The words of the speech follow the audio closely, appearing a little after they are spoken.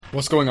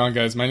What's going on,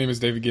 guys? My name is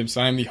David Gibbs.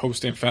 I am the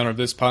host and founder of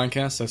this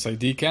podcast,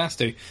 SIDcast,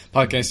 a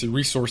podcasting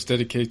resource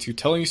dedicated to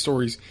telling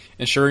stories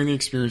and sharing the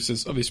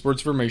experiences of the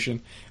sports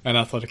information and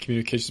athletic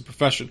communications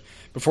profession.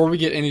 Before we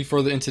get any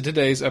further into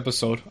today's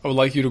episode, I would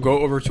like you to go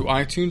over to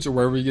iTunes or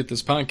wherever you get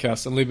this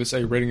podcast and leave us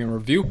a rating and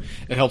review.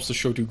 It helps the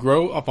show to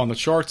grow up on the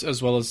charts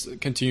as well as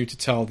continue to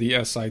tell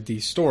the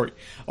SID story.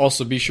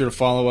 Also, be sure to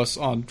follow us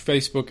on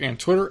Facebook and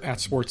Twitter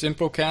at Sports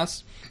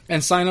Infocast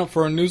and sign up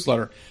for our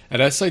newsletter at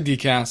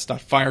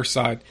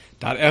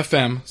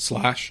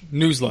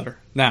sidcast.fireside.fm/newsletter.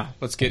 Now,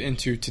 let's get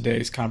into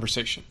today's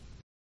conversation.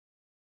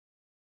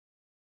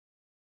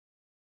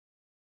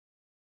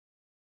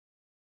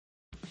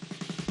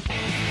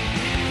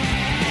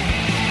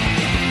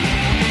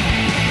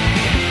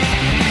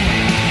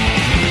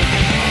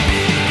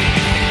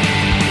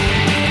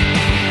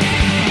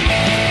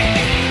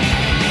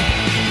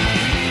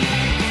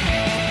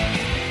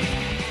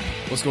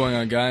 What's going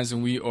on, guys?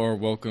 And we are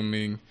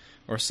welcoming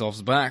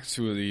ourselves back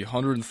to the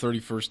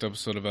 131st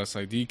episode of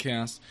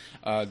SIDcast.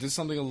 Did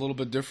something a little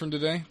bit different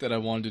today that I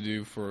wanted to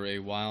do for a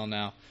while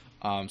now.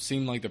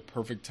 Seemed like the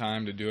perfect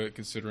time to do it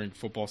considering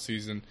football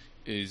season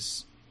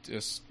is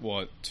just,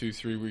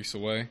 2-3 weeks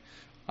away.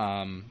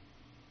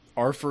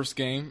 Our first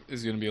game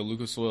is going to be at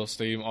Lucas Oil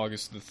Stadium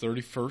August the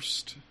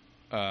 31st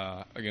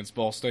against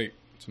Ball State.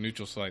 It's a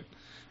neutral site.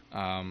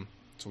 So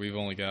we've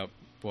only got,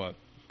 a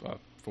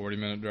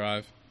 40-minute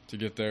drive to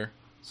get there.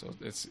 So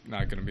it's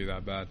not going to be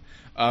that bad.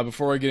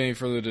 Before I get any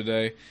further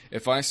today,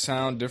 if I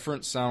sound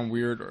different, sound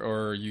weird,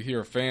 or you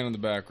hear a fan in the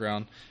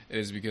background, it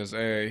is because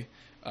my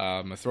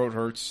throat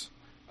hurts.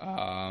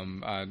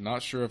 I'm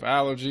not sure if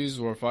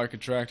allergies or if I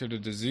contracted a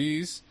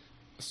disease,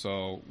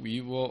 so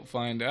we will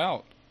find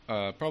out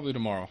probably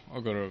tomorrow.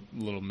 I'll go to a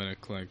little minute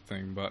clinic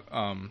thing, but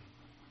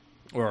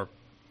or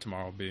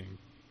tomorrow being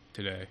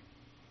today.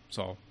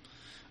 So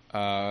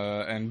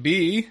and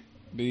B,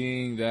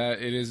 being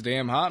that it is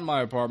damn hot in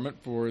my apartment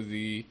for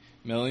the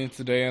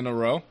millionth day in a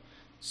row.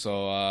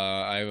 So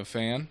I have a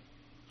fan,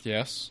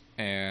 yes,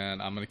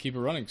 and I'm going to keep it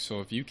running.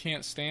 So if you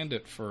can't stand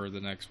it for the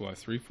next,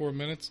 3-4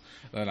 minutes,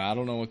 then I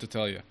don't know what to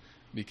tell you,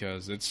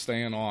 because it's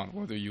staying on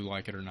whether you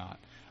like it or not.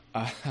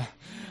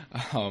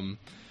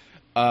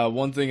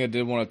 One thing I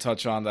did want to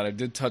touch on that I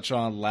did touch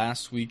on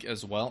last week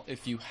as well,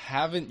 if you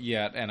haven't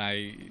yet, and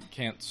I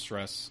can't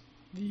stress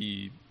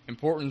the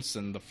importance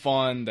and the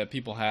fun that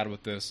people had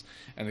with this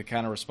and the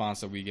kind of response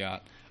that we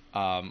got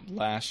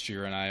last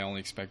year, and I only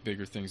expect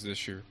bigger things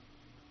this year.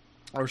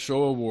 Our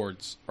show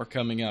awards are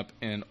coming up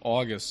in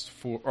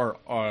October,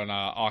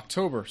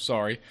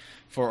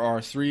 for our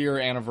 3-year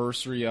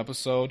anniversary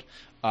episode.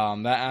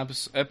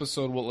 That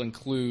episode will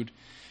include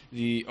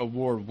the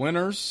award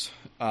winners,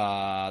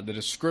 the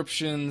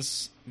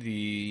descriptions,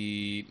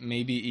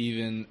 maybe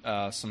even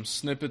some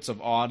snippets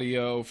of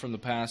audio from the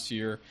past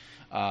year,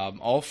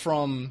 all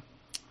from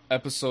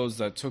episodes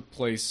that took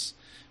place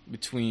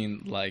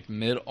between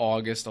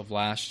mid-August of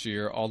last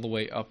year all the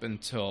way up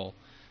until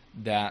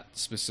that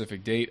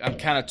specific date. I'm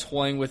kind of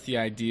toying with the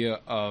idea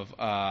of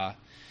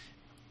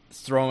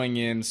throwing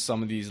in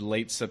some of these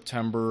late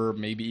September,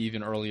 maybe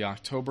even early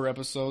October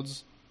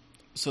episodes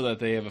so that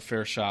they have a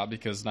fair shot,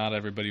 because not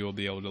everybody will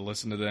be able to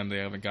listen to them. They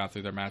haven't got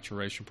through their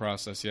maturation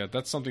process yet.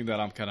 That's something that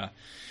I'm kind of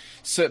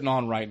sitting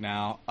on right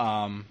now.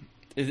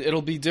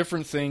 It'll be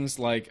different things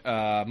like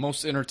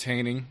most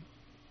entertaining.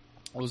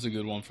 That was a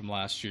good one from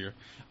last year.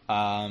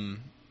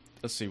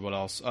 Let's see, what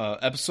else?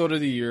 Episode of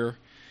the year,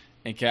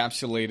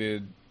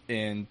 encapsulated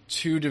in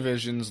 2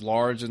 divisions,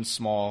 large and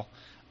small.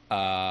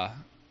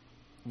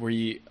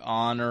 We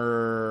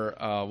honor,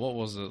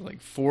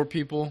 4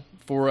 people,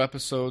 4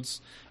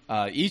 episodes.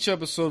 Each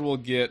episode will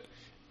get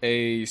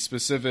a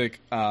specific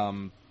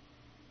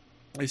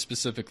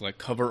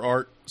cover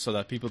art, so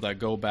that people that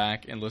go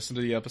back and listen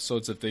to the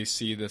episodes, if they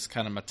see this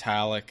kind of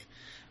metallic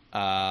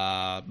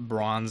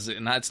bronze,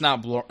 and it's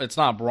not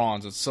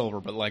bronze, it's silver,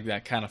 but like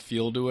that kind of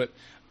feel to it,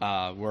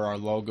 where our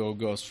logo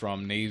goes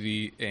from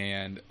navy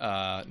and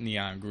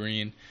neon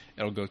green,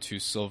 it'll go to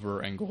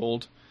silver and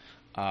gold.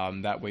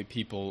 That way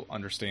people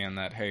understand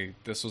that, hey,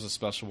 this was a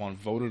special one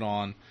voted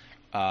on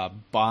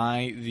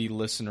by the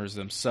listeners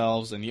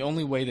themselves, and the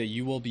only way that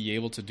you will be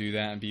able to do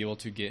that and be able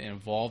to get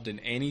involved in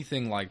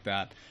anything like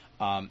that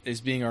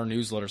is being our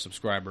newsletter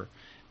subscriber.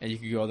 And you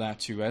can go to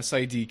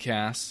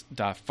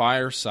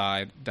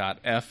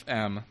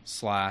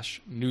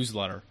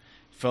sidcast.fireside.fm/newsletter.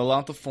 Fill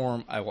out the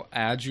form. I will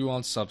add you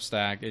on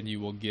Substack, and you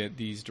will get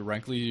these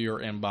directly to your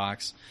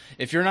inbox.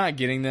 If you're not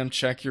getting them,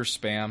 check your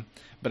spam.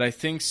 But I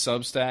think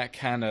Substack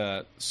kind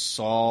of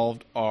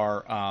solved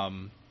our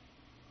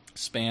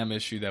spam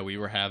issue that we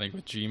were having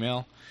with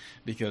Gmail,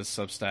 because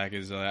Substack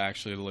is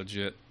actually a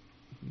legit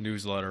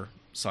newsletter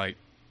site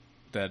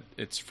that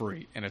it's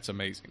free, and it's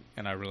amazing,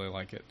 and I really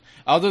like it.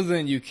 Other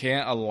than you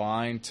can't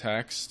align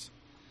text,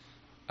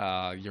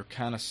 you're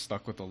kind of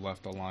stuck with the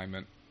left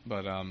alignment,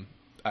 but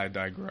I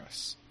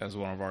digress, as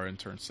one of our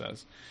interns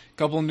says. A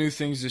couple of new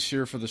things this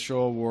year for the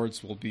show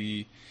awards will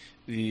be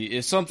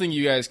it's something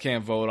you guys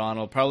can't vote on.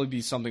 It'll probably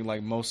be something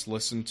like most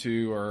listened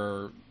to,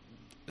 or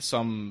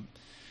some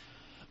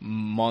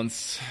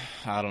month,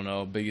 I don't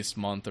know, biggest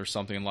month or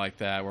something like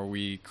that, where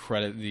we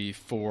credit the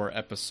 4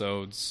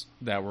 episodes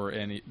that were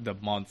in the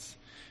month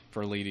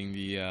for leading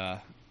the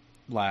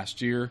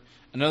last year.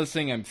 Another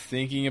thing I'm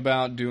thinking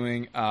about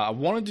doing, I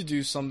wanted to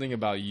do something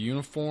about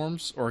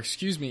uniforms, or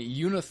excuse me,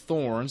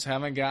 unithorns.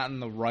 Haven't gotten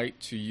the right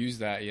to use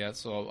that yet,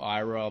 so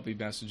Ira, I'll be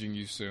messaging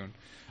you soon.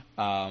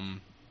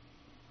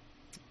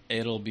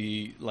 It'll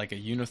be like a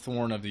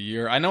unithorn of the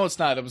year. I know it's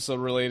not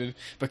episode related,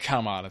 but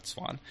come on, it's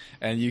fun,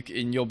 and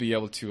you'll be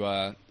able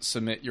to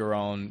submit your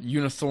own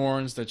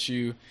unithorns that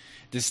you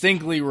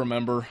distinctly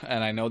remember,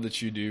 and I know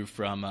that you do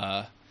from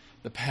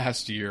the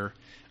past year.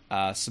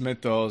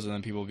 Submit those, and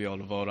then people will be able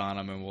to vote on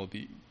them, and we'll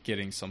be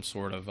getting some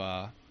sort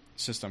of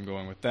system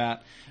going with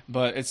that.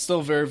 But it's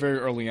still very, very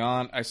early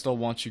on. I still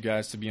want you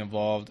guys to be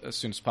involved as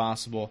soon as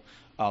possible.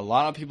 A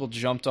lot of people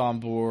jumped on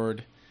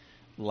board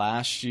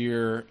last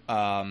year,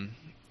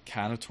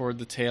 kind of toward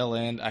the tail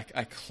end.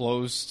 I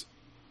closed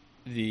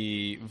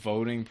the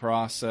voting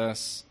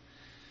process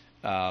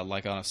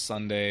like on a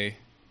Sunday,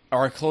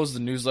 or I closed the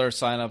newsletter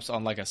signups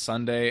on like a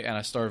Sunday, and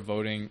I started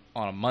voting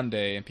on a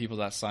Monday, and people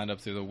that signed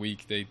up through the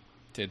week, they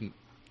didn't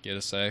get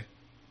a say,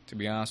 to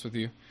be honest with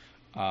you.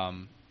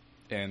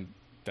 And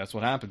that's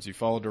what happens. You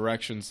follow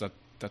directions.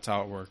 That's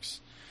how it works.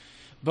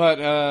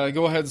 But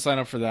go ahead and sign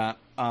up for that.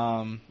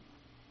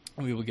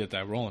 We will get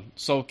that rolling.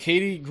 So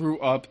Katie grew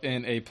up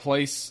in a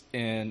place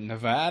in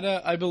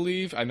Nevada, I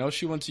believe. I know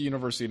she went to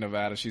University of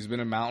Nevada. She's been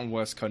in Mountain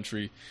West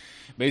country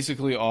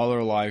basically all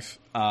her life.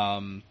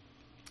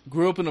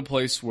 Grew up in a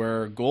place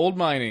where gold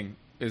mining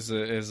is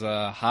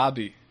a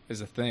hobby,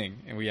 is a thing,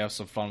 and we have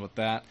some fun with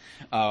that.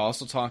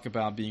 Also talk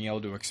about being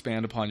able to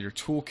expand upon your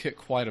toolkit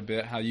quite a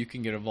bit, how you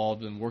can get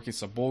involved in working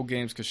some bowl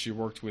games, because she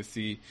worked with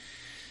the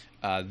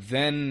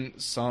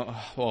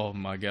oh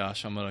my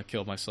gosh, I'm gonna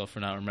kill myself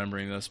for not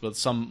remembering this, but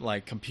some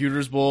like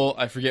computers bowl,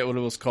 I forget what it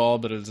was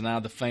called, but it is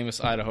now the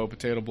famous Idaho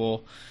Potato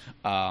Bowl,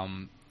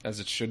 as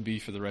it should be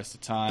for the rest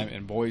of the time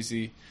in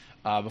Boise.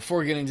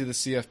 Before getting to the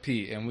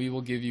CFP, and we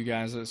will give you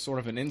guys a sort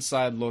of an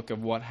inside look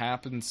of what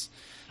happens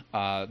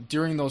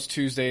during those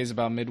Tuesdays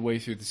about midway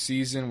through the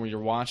season where you're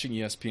watching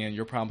ESPN.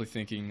 You're probably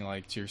thinking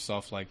like to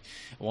yourself, like,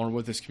 I wonder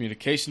what this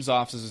communications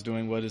office is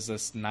doing. What is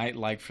this night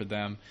like for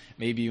them?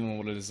 Maybe even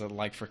what it is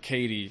like for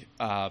Katie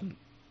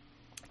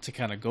to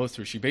kind of go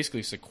through. She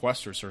basically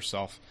sequesters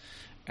herself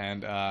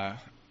and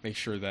make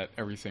sure that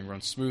everything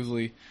runs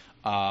smoothly.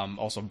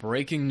 Also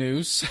breaking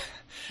news,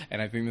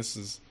 and I think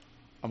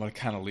I'm going to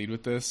kind of lead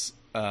with this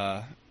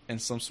in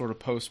some sort of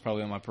post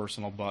probably on my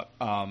personal, but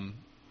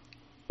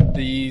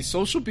the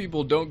social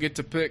people don't get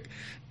to pick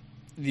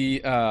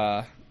the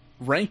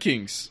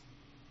rankings.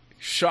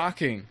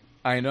 Shocking,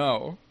 I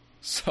know.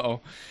 So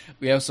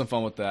we have some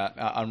fun with that.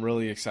 I'm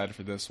really excited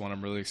for this one.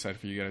 I'm really excited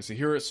for you guys to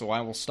hear it. So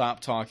I will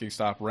stop talking,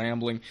 stop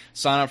rambling.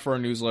 Sign up for our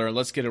newsletter.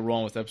 Let's get it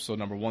rolling with episode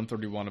number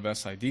 131 of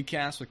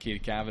SIDcast with Katie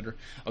Cavender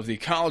of the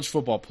College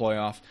Football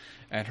Playoff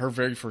and her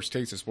very first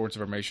taste of sports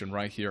information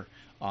right here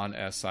on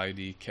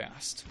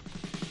SIDcast.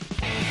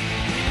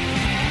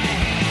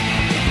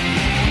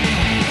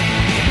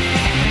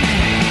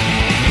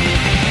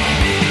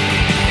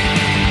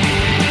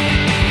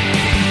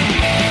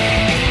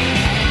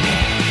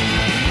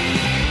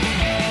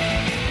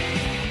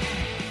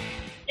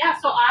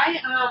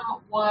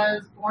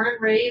 Was born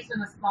and raised in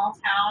a small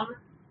town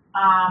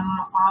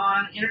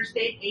on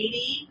Interstate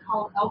 80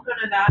 called Elko,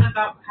 Nevada,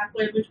 about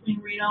halfway between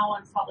Reno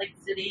and Salt Lake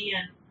City.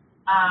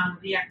 And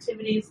the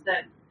activities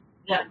that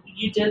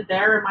you did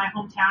there in my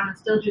hometown and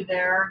still do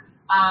there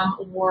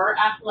were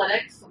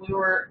athletics. We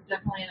were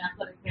definitely an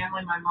athletic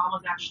family. My mom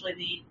was actually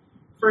the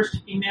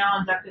first female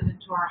inducted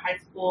into our high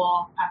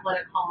school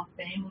athletic hall of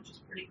fame, which is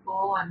pretty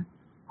cool. And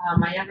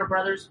my younger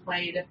brothers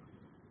played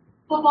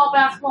football,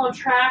 basketball, and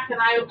track, and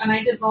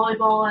I did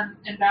volleyball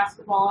and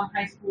basketball in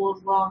high school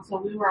as well, and so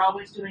we were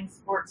always doing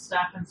sports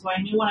stuff. And so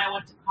I knew when I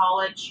went to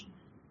college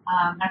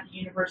at the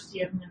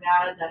University of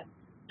Nevada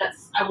that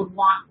I would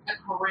want a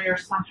career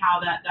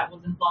somehow that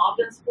was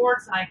involved in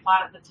sports, and I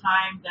thought at the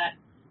time that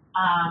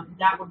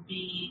that would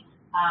be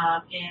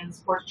in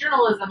sports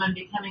journalism and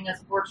becoming a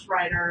sports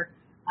writer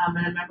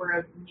and a member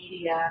of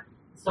media.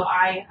 So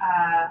I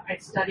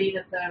studied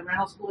at the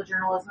Reynolds School of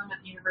Journalism at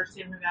the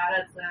University of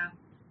Nevada. It's a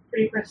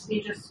pretty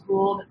prestigious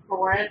school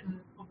for it, and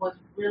was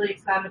really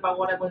excited about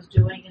what I was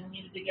doing and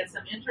needed to get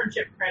some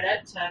internship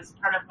credit as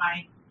part of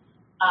my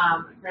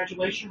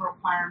graduation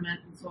requirement.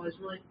 And so I was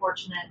really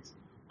fortunate,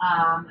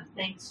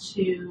 thanks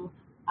to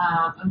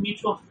a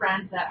mutual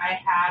friend that I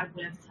had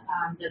with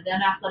the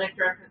then athletic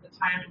director at the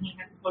time, and he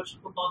had coached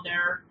football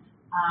there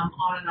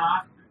on and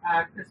off.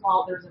 Chris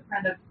Hall, there's a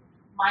friend of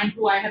mine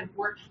who I had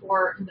worked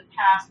for in the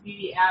past,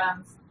 Beauty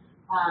Adams.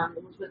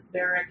 It was with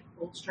Barrick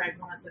Goldstripe,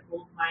 one of the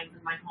gold mines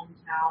in my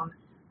hometown,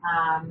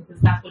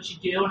 because that's what you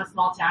do in a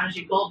small town, is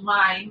you gold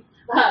mine,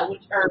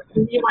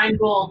 you mine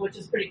gold, which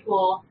is pretty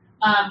cool.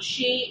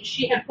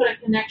 She had put a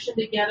connection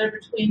together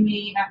between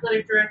the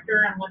athletic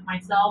director and with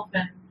myself,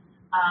 and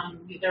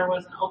there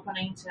was an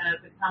opening to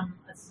become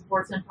a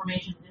sports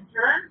information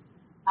intern.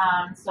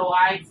 So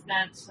I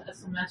spent a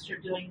semester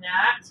doing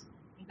that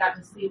and got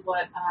to see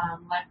what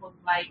life was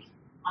like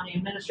on the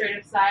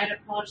administrative side of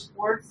college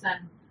sports,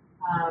 and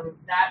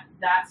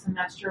that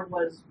semester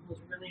was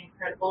really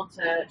incredible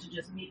to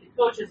just meet the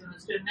coaches and the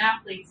student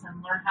athletes and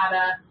learn how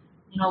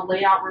to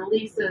lay out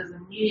releases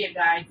and media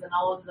guides and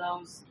all of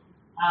those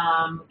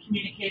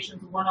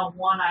communications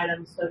 101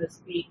 items, so to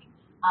speak.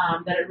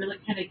 That it really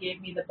kind of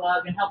gave me the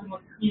bug, and helping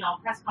with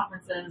press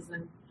conferences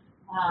and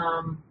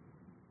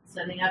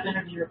setting up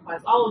interview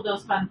requests, all of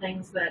those fun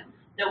things that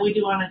we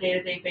do on a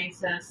day-to-day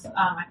basis.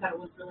 I thought it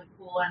was really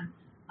cool, and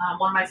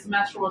when my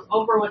semester was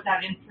over with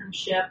that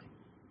internship,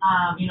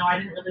 I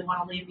didn't really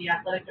want to leave the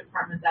athletic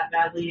department that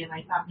badly, and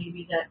I thought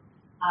maybe that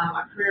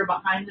a career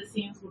behind the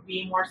scenes would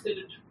be more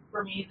suited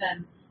for me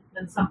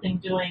than something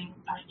doing,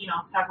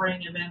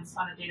 covering events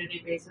on a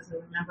day-to-day basis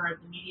as a member of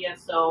the media.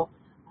 So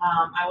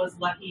I was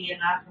lucky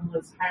enough and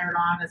was hired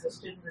on as a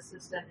student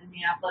assistant in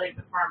the athletic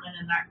department,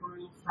 and that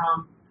grew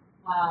from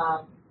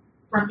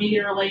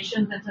media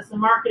relations into some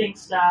marketing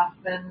stuff,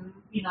 and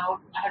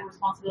I had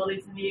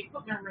responsibilities in the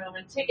equipment room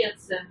and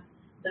tickets and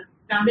the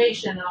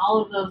foundation and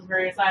all of those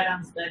various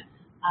items that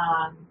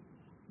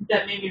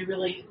made me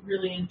really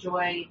really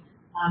enjoy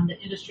the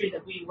industry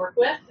that we work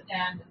with,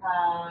 and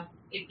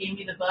it gave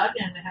me the bug,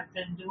 and I have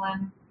been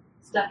doing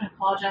stuff in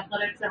college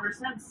athletics ever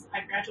since I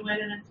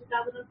graduated in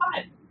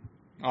 2005.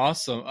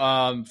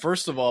 Awesome.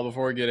 First of all,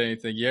 before we get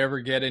anything, you ever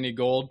get any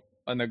gold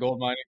on the gold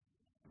mining?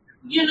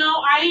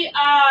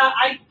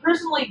 I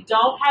personally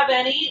don't have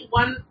any.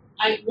 One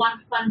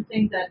fun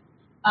thing that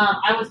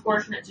I was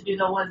fortunate to do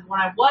though was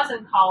when I was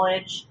in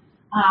college,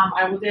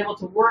 I was able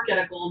to work at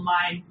a gold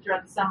mine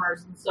throughout the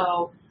summers, and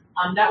so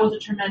that was a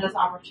tremendous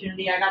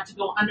opportunity. I got to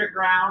go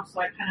underground, so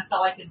I kind of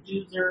felt like a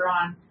doozer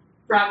on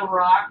Fraggle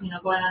Rock,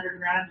 going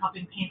underground and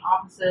helping paint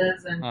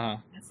offices and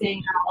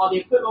seeing how all the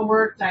equipment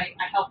worked. I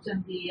helped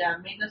in the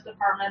maintenance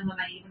department, and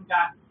I even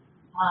got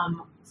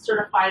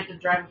certified to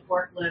drive a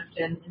forklift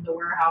in the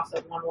warehouse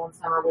at one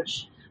summer,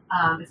 which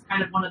is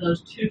kind of one of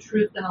those two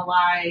truths and a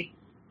lie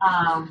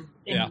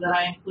things that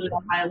I include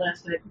on my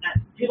list. That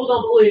people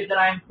don't believe that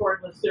I am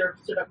forklift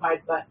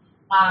certified, but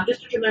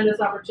just a tremendous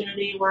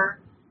opportunity. We're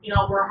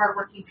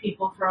hardworking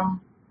people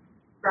from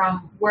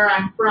where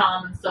I'm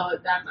from, and so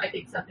that's, I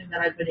think, something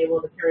that I've been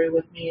able to carry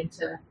with me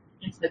into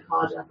the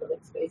college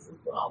athletic space as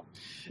well.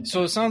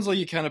 So it sounds like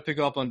you kind of pick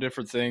up on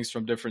different things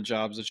from different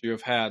jobs that you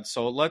have had.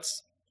 So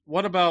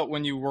what about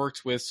when you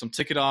worked with some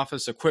ticket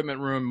office,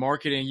 equipment room,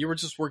 marketing? You were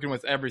just working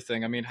with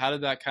everything. I mean, how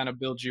did that kind of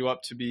build you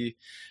up to be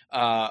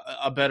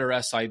a better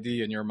SID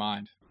in your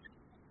mind?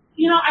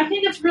 I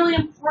think it's really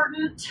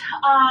important,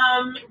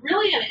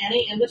 really in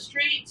any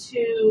industry,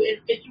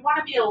 if you want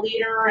to be a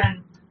leader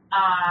and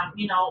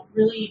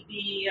really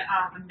be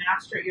a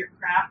master at your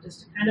craft, is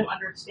to kind of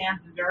understand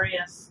the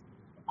various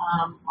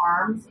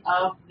arms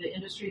of the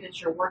industry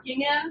that you're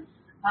working in.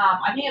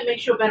 I think it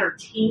makes you a better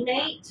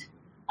teammate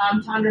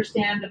to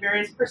understand the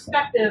various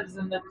perspectives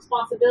and the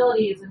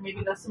responsibilities and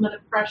maybe some of the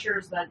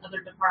pressures that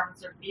other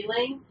departments are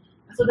feeling.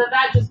 And so that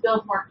just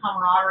builds more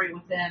camaraderie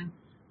within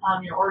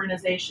your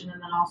organization,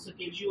 and then also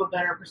gives you a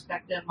better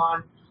perspective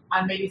on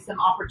maybe some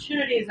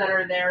opportunities that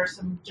are there,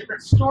 some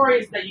different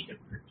stories that you could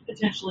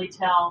potentially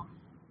tell,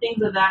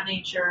 things of that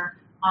nature.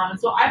 And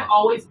so I've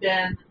always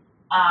been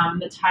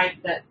the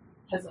type that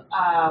has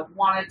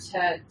wanted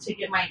to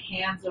get my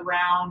hands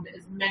around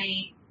as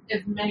many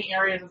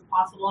areas as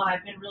possible, and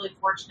I've been really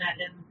fortunate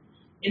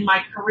in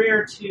my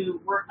career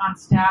to work on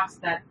staffs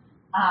that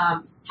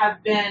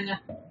have been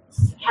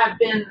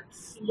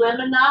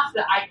slim enough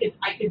that I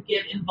could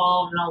get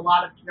involved in a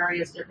lot of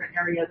various different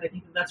areas. I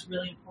think that's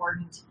really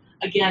important.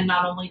 Again,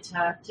 not only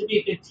to be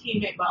a good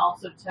teammate, but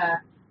also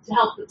to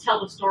help to tell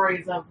the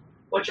stories of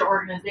what your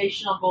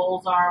organizational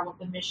goals are, what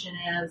the mission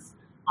is,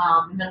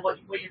 and then what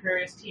your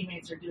various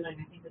teammates are doing.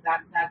 I think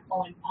that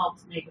only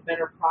helps make a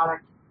better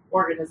product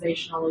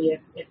organizationally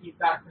if you've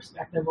got a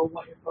perspective of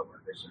what your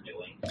coworkers are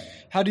doing.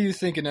 How do you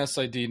think an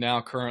SID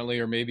now currently,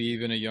 or maybe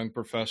even a young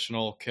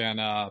professional, can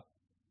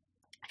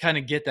kind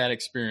of get that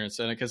experience?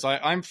 And because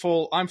I'm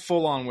full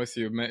on with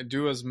you.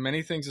 Do as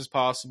many things as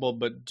possible,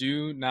 but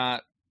do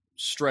not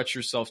stretch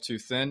yourself too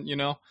thin,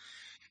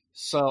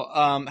 So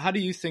how do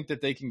you think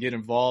that they can get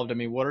involved? I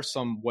mean, what are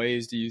some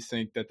ways do you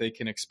think that they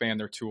can expand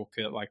their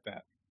toolkit like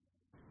that?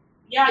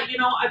 Yeah, I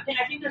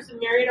think there's a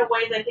myriad of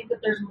ways. I think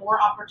that there's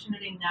more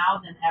opportunity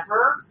now than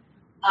ever,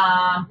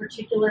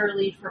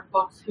 particularly for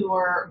folks who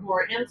are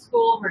in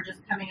school, who are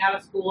just coming out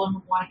of school and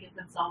who want to get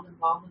themselves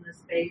involved in this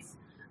space.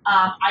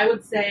 I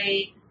would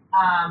say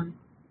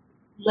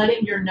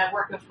letting your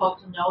network of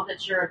folks know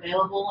that you're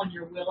available and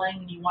you're willing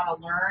and you want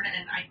to learn.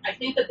 And I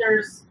think that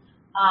there's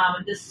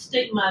this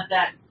stigma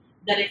that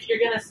if you're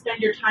going to spend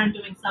your time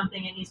doing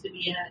something, it needs to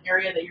be in an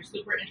area that you're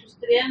super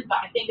interested in. But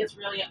I think it's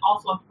really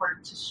also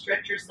important to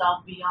stretch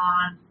yourself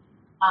beyond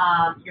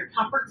your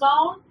comfort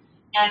zone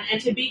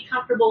and to be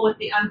comfortable with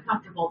the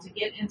uncomfortable, to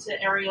get into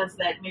areas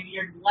that maybe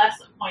you're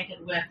less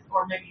acquainted with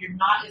or maybe you're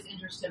not as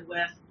interested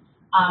with,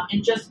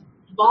 and just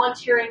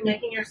volunteering,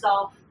 making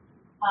yourself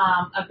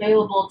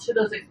available to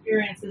those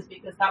experiences,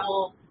 because that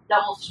will that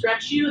will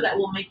stretch you, that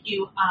will make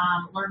you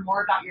learn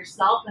more about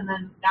yourself, and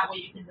then that way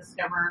you can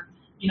discover,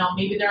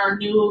 maybe there are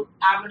new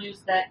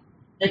avenues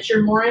that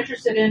you're more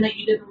interested in that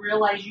you didn't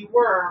realize you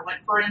were.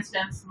 Like, for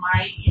instance,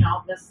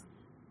 this,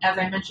 as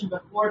I mentioned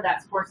before,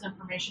 that sports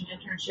information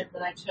internship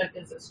that I took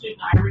as a student,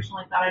 I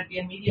originally thought I'd be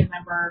a media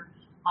member,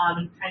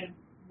 and kind of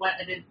went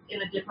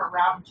in a different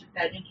route and took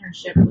that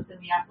internship within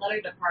the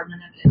athletic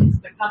department, and it's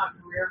become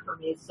a career for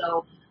me.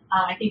 So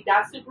I think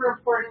that's super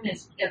important,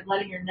 is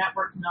letting your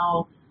network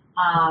know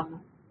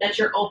that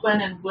you're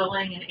open and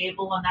willing and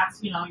able, and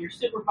that's, your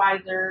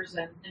supervisors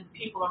and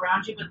people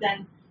around you. But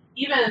then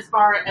even as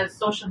far as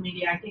social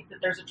media, I think that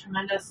there's a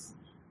tremendous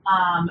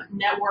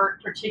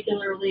network,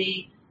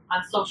 particularly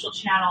on social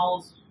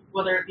channels,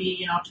 whether it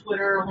be,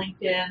 Twitter,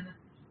 LinkedIn,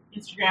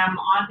 Instagram,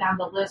 on down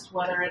the list,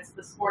 whether it's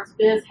the sports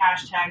biz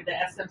hashtag, the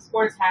SM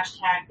sports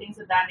hashtag, things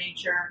of that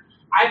nature.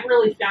 I've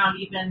really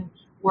found, even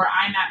where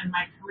I'm at in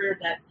my career,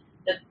 that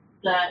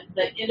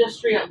the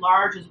industry at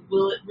large is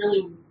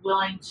really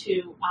willing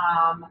to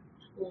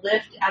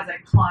lift as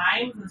it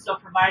climbs, and so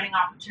providing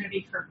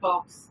opportunity for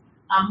folks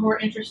who are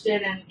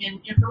interested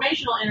in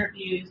informational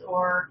interviews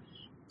or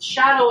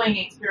shadowing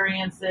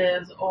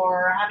experiences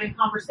or having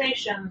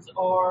conversations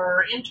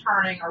or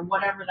interning or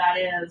whatever that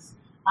is,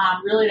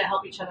 really to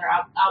help each other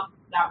out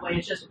that way.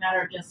 It's just a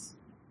matter of just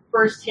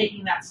first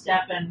taking that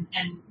step and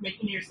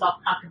making yourself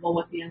comfortable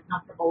with the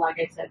uncomfortable, like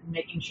I said, and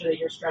making sure that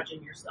you're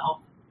stretching yourself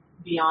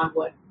beyond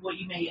what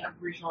you may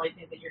originally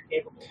think that you're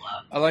capable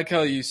of. I like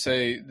how you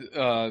say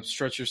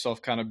stretch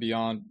yourself kind of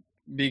beyond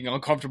being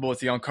uncomfortable with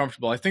the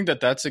uncomfortable. I think that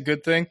that's a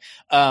good thing.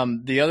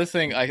 The other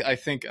thing I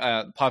think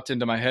popped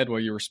into my head while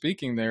you were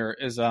speaking there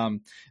is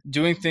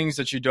doing things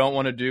that you don't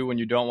want to do when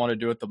you don't want to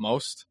do it the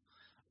most.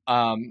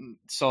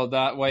 So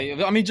that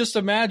way, I mean, just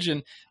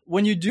imagine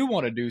when you do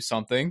want to do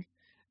something,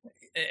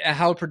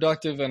 how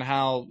productive and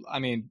how, I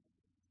mean,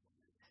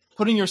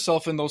 putting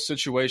yourself in those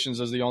situations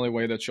is the only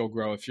way that you'll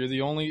grow. If you're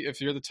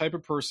the type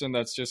of person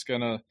that's just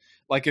gonna,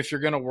 like, if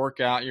you're gonna work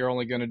out, you're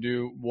only gonna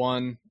do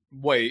one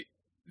weight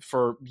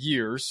for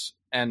years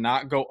and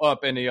not go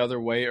up any other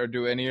weight or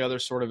do any other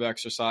sort of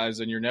exercise,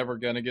 and you're never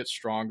gonna get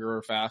stronger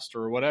or faster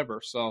or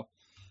whatever. So,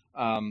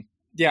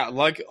 yeah,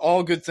 like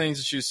all good things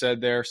that you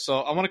said there. So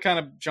I want to kind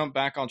of jump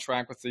back on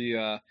track with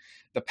the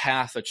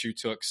path that you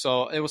took.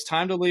 So it was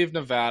time to leave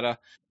Nevada.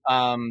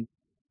 Um,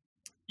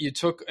 you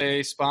took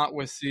a spot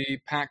with the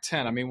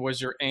Pac-10. I mean,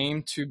 was your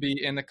aim to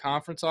be in the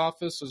conference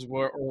office,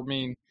 or I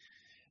mean,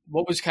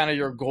 what was kind of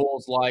your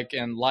goals like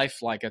and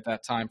life like at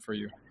that time for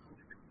you?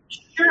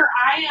 Sure,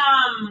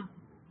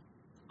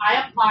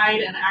 I applied,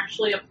 and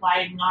actually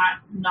applied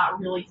not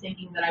really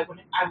thinking that I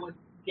would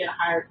get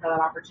hired for that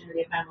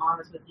opportunity. If I'm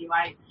honest with you,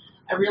 I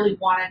really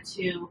wanted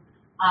to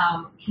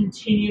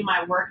continue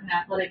my work in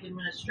athletic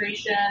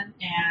administration,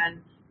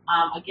 and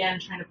again,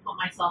 trying to put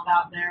myself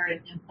out there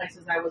in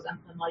places I was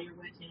unfamiliar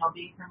with.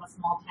 Being from a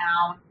small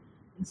town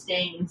and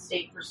staying in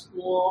state for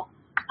school,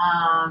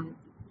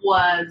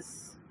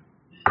 was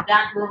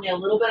that grew me a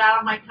little bit out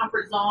of my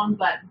comfort zone.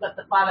 But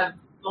the thought of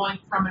going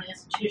from an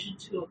institution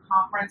to a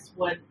conference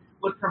would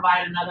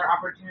provide another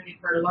opportunity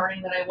for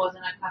learning that I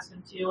wasn't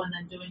accustomed to, and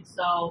then doing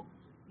so,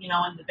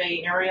 in the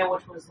Bay Area,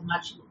 which was a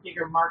much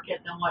bigger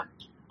market than what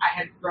I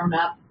had grown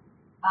up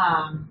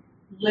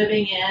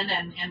living in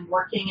and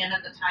working in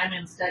at the time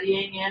and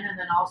studying in, and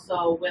then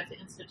also with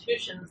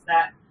institutions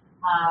that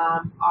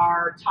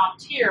are top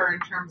tier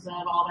in terms of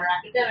all their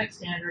academic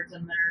standards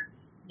and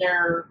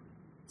their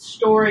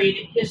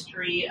storied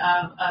history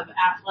of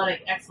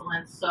athletic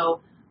excellence.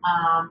 So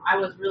I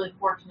was really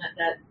fortunate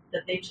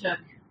that they took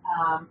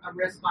a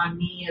risk on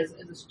me as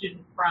a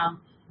student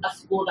from a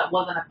school that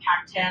wasn't a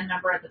Pac-10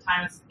 member at the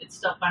time. It's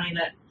still funny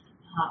that,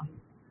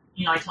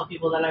 I tell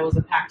people that I was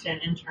a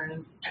Pac-10 intern,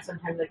 and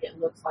sometimes I get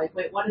looks like,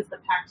 wait, what is the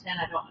Pac-10?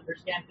 I don't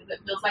understand, because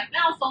it feels like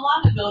now so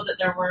long ago that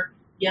there were,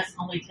 yes,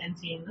 only 10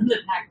 teams in the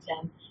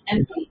Pac-10,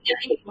 and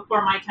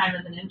before my time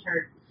as an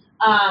intern.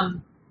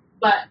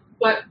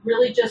 But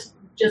really just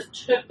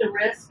took the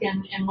risk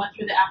and went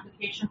through the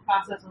application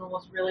process, and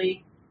was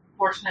really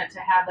fortunate to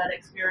have that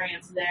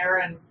experience there,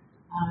 and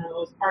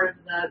was part of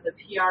the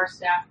PR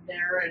staff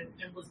there,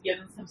 and was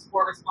given some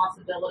sport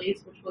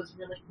responsibilities, which was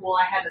really cool.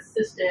 I had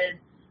assisted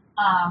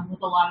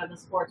with a lot of the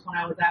sports when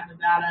I was at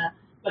Nevada,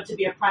 but to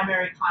be a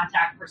primary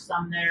contact for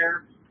some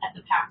there at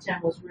the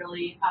Pac-10 was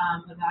really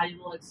a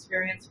valuable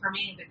experience for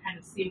me, and to kind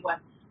of see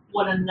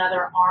what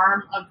another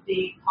arm of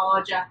the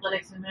college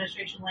athletics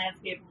administration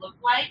landscape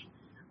looked like.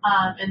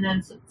 And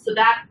then so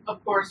that,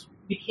 of course,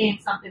 became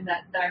something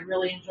that I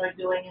really enjoyed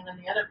doing. And then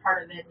the other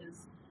part of it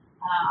is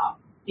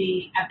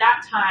at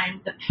that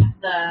time,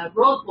 the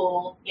Rose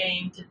Bowl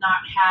game did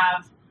not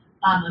have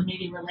a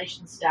media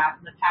relations staff,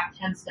 and the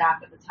Pac-10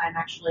 staff at the time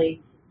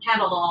actually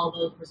handled all of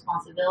those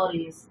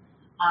responsibilities.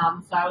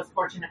 So I was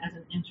fortunate as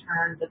an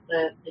intern that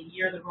the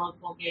year of the Rose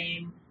Bowl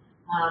game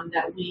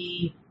that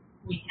we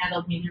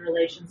handled media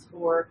relations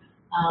for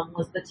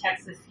was the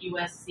Texas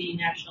USC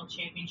national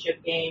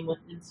championship game with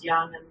Vince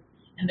Young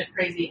and the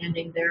crazy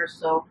ending there.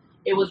 So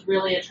it was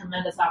really a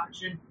tremendous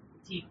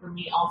opportunity for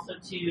me also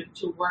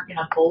to work in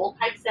a bowl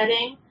type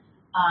setting,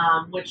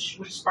 which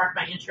sparked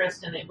my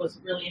interest, and it was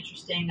really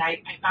interesting.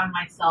 I found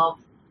myself,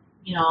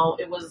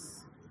 it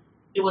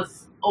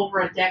was over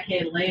a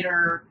decade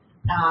later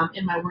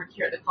in my work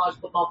here at the college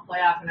football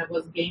playoff, and it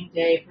was game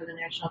day for the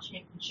national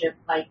championship.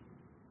 Like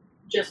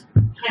just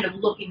kind of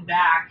looking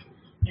back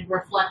and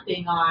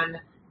reflecting on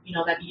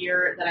that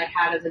year that I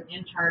had as an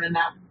intern, and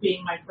that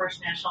being my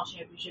first national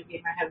championship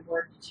game I had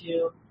worked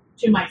to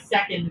my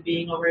second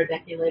being over a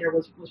decade later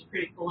was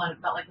pretty cool, and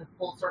it felt like a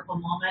full circle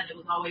moment. It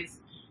was always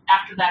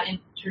after that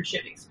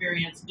internship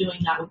experience,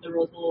 doing that with the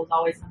Rose Bowl was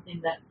always something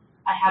that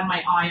I had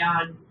my eye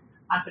on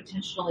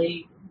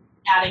potentially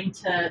adding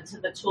to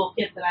the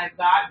toolkit that I've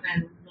got,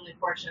 and really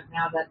fortunate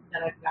now that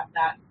I've got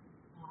that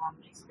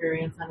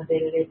experience on a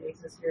day-to-day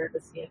basis here at the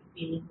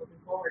CFP moving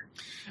forward.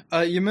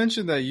 You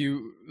mentioned that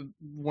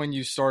when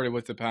you started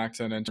with the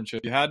Pac-10 internship,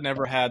 you had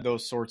never had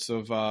those sorts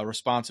of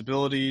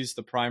responsibilities,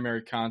 the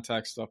primary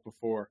contact stuff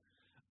before.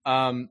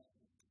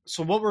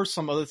 So what were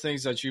some other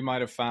things that you might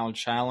have found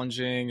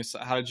challenging?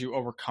 How did you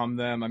overcome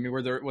them? I mean,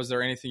 was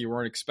there anything you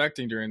weren't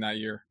expecting during that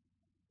year?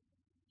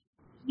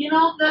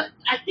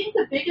 I think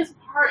the biggest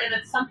part, and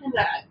it's something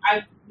that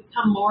I've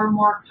become more and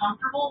more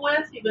comfortable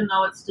with, even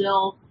though it's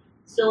still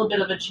a bit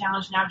of a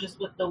challenge now, just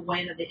with the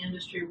way that the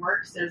industry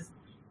works, is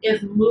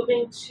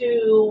moving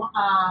to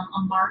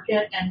a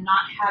market and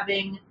not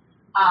having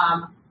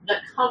the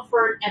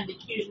comfort and the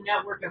huge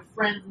network of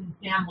friends and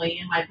family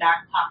in my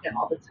back pocket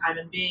all the time,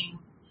 and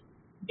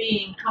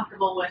being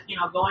comfortable with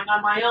going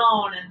on my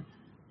own and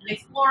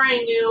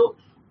exploring new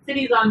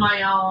cities on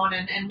my own,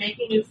 and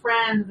making new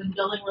friends and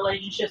building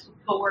relationships with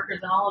coworkers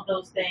and all of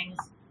those things.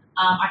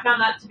 I found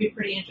that to be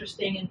pretty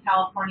interesting in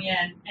California,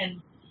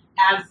 and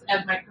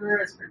as my career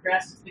has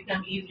progressed, it's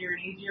become easier and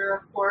easier,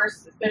 of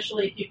course,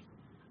 especially if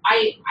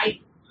I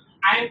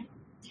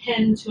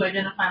tend to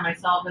identify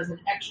myself as an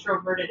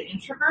extroverted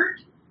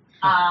introvert.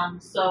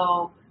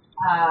 So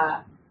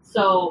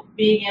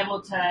being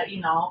able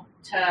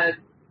to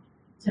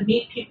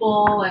meet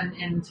people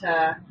and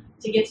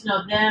to get to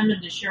know them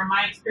and to share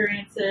my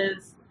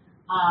experiences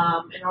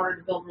in order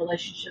to build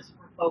relationships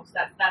for folks.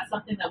 That's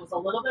something that was a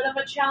little bit of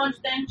a challenge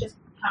then, just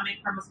coming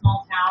from a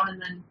small town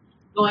and then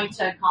going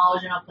to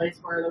college in a place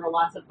where there were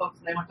lots of folks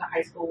that I went to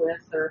high school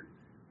with or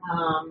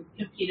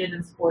competed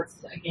in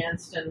sports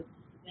against, and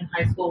in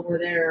high school were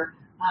there.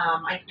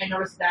 I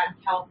noticed that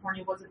in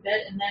California was a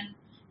bit, and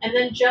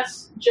then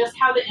just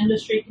how the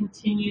industry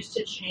continues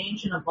to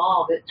change and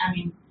evolve.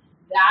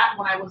 That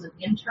when I was an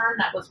intern,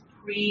 that was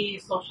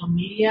pre-social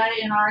media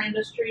in our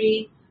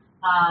industry.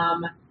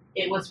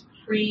 It was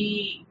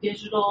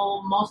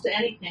pre-digital, most of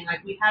anything.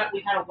 Like we had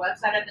a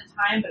website at the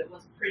time, but it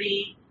was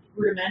pretty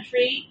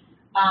rudimentary.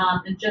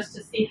 And just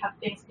to see how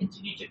things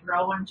continue to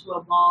grow and to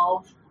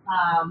evolve,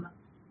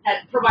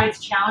 that provides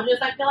challenges,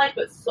 I feel like,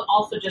 but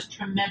also just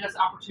tremendous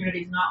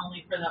opportunities, not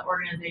only for the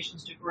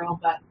organizations to grow,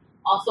 but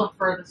also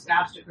for the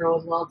staffs to grow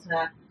as well,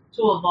 to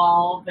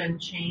evolve and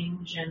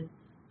change and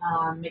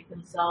make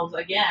themselves,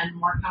 again,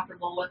 more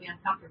comfortable with the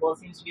uncomfortable. It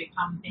seems to be a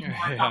common theme in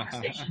our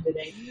conversation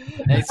today.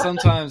 Hey,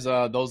 sometimes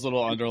those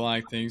little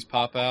underlying things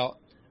pop out,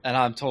 and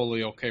I'm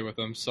totally okay with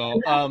them.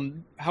 So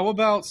how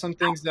about some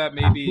things that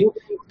maybe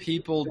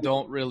people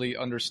don't really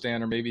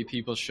understand, or maybe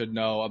people should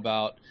know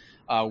about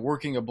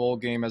working a bowl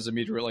game as a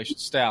media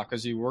relations staff?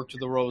 Because you worked at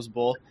the Rose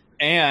Bowl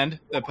and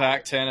the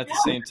Pac-10 at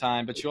the same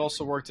time, but you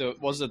also worked at,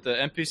 was it the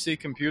NPC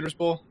Computers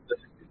Bowl?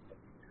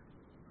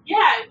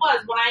 Yeah, it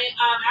was. When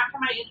after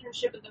my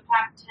internship at the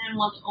Pac-10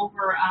 was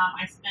over,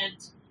 I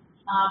spent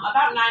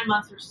about 9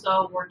 months or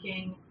so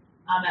working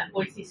at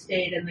Boise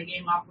State in the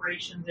game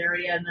operations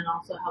area, and then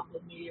also helped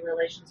with media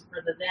relations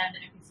for the then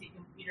NPC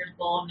Computers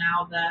Bowl,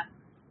 now the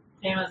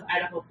famous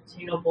Idaho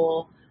Potato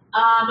Bowl.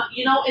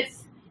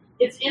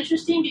 It's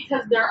interesting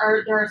because there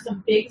are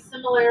some big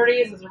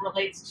similarities as it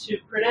relates to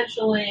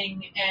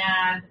credentialing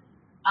and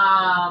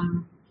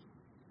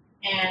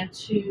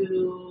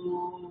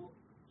to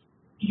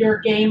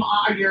your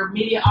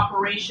media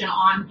operation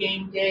on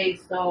game day.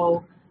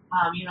 So,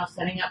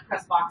 setting up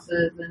press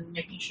boxes and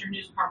making sure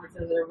news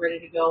conferences are ready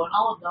to go and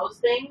all of those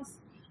things.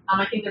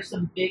 I think there's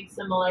some big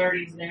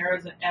similarities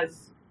there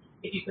as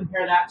if you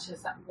compare that to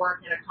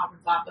work in a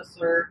conference office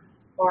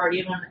or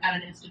even at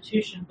an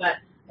institution. But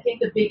I think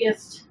the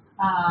biggest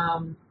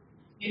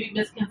maybe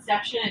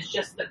misconception is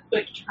just the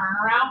quick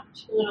turnaround,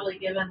 particularly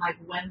given like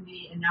when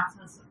the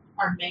announcements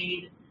are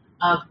made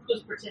of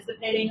who's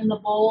participating in the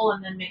bowl,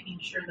 and then making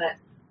sure that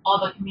all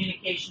the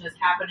communication is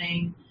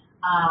happening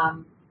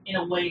in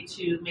a way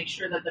to make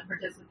sure that the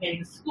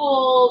participating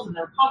schools and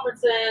their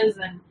conferences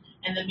and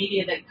the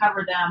media that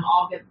cover them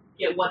all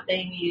get what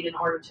they need in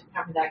order to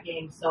cover that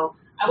game. So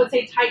I would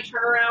say tight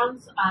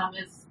turnarounds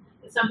is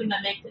something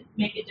that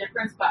make a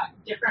difference, but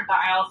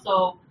I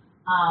also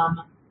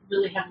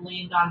really have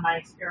leaned on my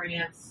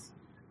experience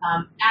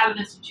at an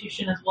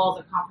institution as well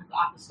as a conference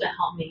office to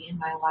help me in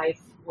my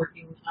life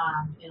working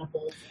in a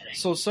bowl setting.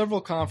 So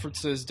several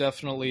conferences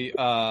definitely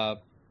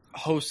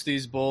host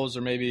these bowls,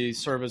 or maybe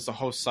serve as the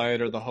host site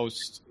or the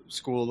host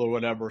school or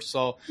whatever.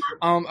 So,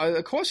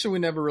 a question we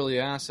never really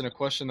asked, and a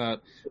question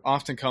that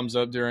often comes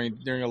up during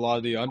a lot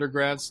of the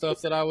undergrad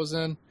stuff that I was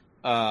in.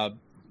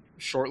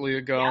 Shortly Yeah.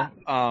 ago.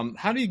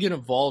 How do you get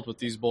involved with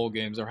these bowl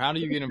games, or how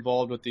do you get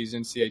involved with these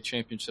NCAA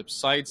championship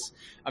sites?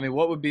 I mean,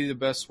 what would be the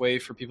best way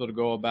for people to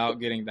go about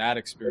getting that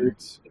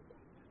experience?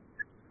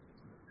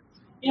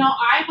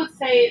 I would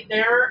say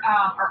there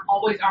are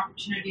always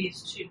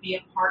opportunities to be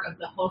a part of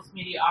the host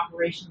media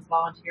operations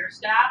volunteer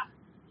staff.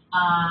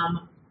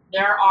 Um,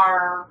 there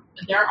are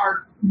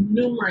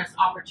numerous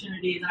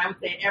opportunities, and I would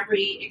say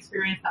every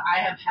experience that I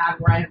have had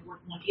where I have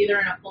worked either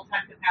in a full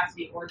time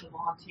capacity or as a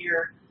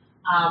volunteer,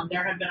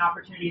 there have been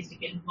opportunities to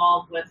get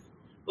involved with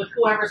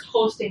whoever's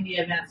hosting the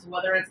events,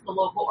 whether it's the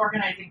local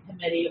organizing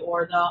committee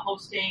or the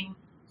hosting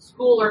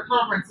school or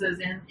conferences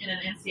in an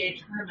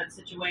NCAA tournament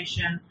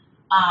situation.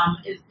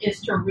 Is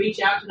to reach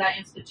out to that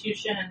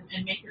institution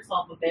and make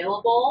yourself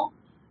available,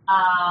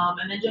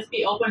 and then just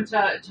be open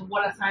to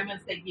what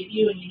assignments they give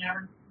you, and you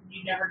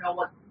never know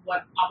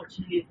what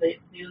opportunities those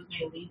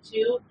may lead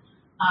to.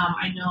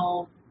 I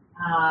know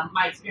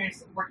my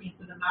experience working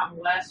for the Mountain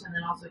West, and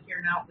then also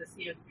here now at the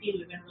CFP,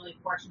 we've been really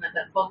fortunate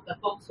that the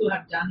folks who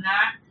have done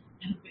that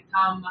and have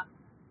become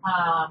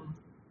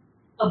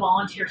a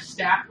volunteer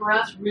staff for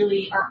us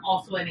really are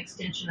also an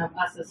extension of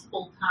us as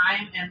full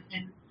time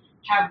and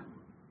have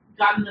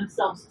gotten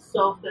themselves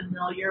so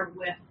familiar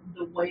with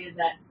the way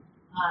that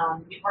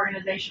the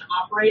organization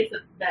operates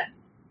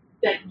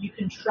that you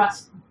can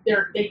trust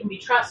they can be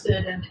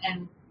trusted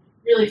and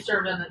really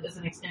serve as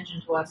an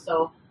extension to us.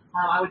 So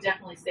I would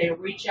definitely say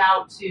reach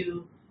out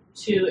to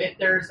if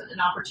there's an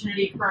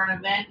opportunity for an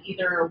event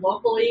either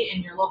locally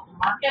in your local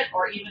market,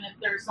 or even if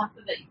there's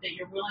something that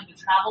you're willing to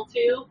travel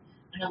to.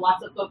 I know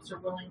lots of folks are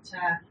willing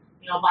to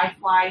buy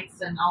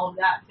flights and all of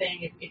that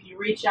thing. If you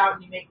reach out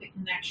and you make the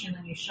connection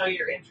and you show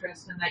your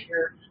interest and that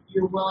you're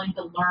willing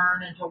to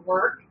learn and to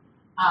work,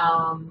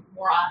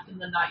 more often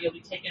than not, you'll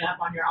be taken up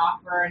on your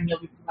offer and you'll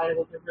be provided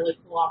with a really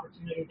cool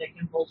opportunity that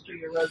can bolster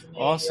your resume.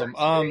 Awesome.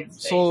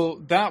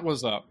 So that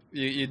was up.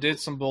 You did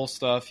some bowl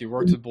stuff. You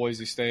worked at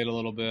Boise State a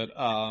little bit.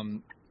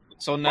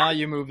 So now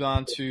you moved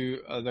on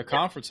to the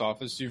conference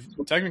office. You've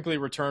technically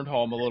returned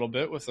home a little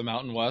bit with the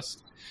Mountain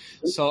West.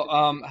 So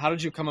how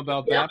did you come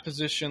about that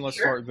position? Let's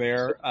start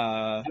there.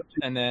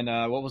 And then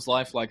what was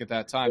life like at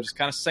that time? Just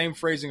kind of same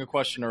phrasing a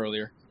question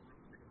earlier.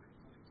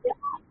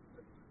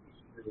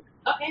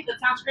 Okay, that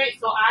sounds great.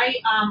 So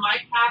my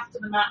path to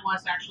the Mountain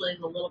West actually is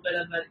a little bit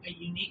of a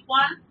unique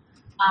one.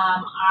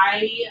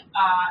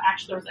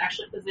 There was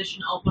actually a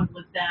position opened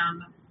with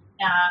them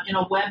in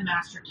a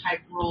webmaster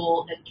type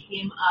role that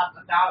came up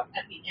about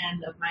at the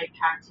end of my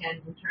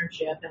Pac-10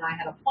 internship, and I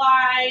had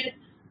applied,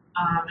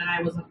 and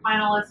I was a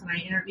finalist, and I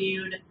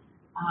interviewed,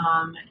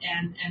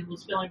 and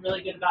was feeling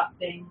really good about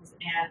things,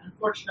 and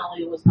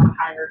unfortunately was not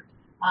hired.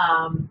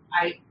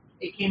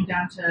 It came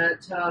down to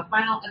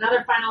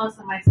another finalist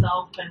and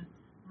myself, and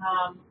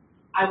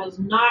I was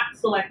not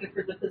selected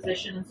for the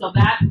position, and so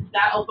that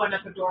opened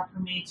up a door for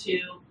me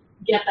to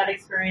get that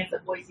experience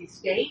at Boise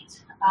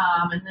State,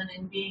 and then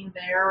in being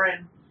there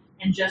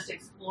and just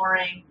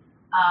exploring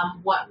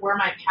where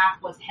my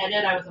path was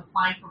headed. I was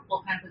applying for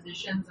full-time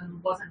positions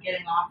and wasn't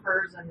getting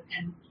offers,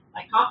 and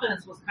my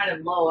confidence was kind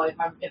of low. If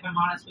I'm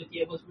honest with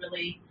you, it was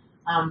really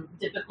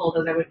difficult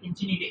as I would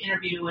continue to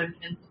interview and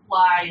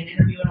apply and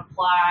interview and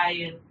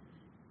apply and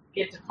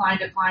get decline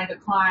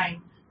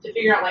to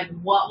figure out like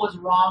what was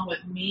wrong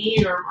with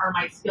me or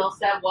my skill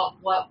set,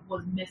 what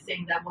was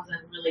missing that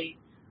wasn't really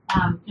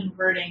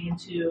converting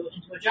into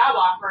a job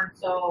offer. And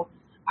so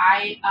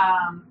I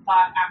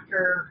thought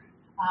after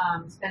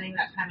spending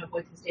that time at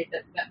Boise State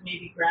that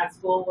maybe grad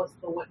school was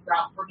the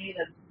route for me,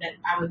 that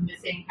I was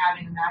missing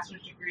having a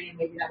master's degree, and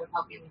maybe that would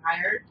help get me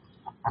hired.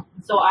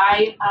 So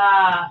I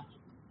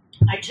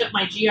took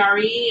my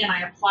GRE and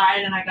I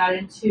applied and I got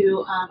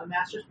into a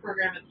master's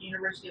program at the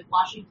University of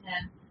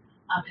Washington.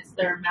 It's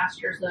their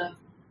Masters of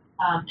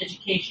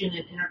Education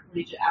and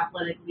Intercollegiate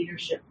Athletic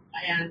Leadership.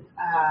 And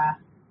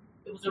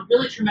it was a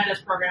really tremendous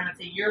program.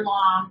 It's a year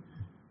long.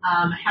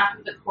 Half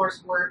of the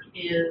coursework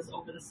is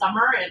over the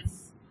summer.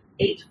 It's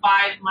 8 to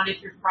 5, Monday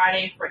through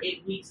Friday for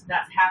 8 weeks.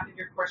 That's half of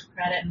your course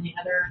credit, and the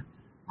other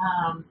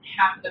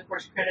half of the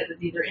course credit is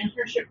either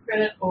internship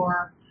credit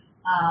or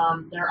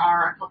there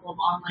are a couple of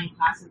online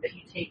classes that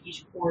you take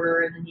each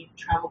quarter, and then you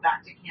travel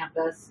back to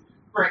campus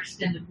for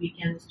extended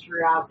weekends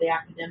throughout the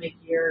academic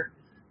year.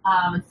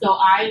 And so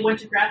I went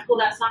to grad school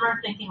that summer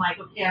thinking like,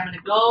 okay, I'm going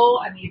to go,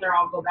 and either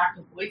I'll go back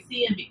to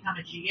Boise and become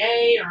a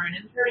GA or an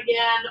intern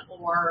again,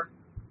 or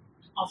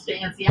I'll stay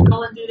in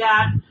Seattle and do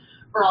that,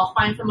 or I'll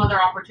find some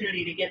other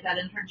opportunity to get that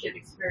internship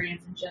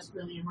experience and just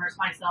really immerse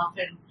myself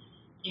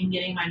in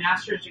getting my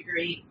master's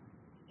degree.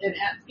 And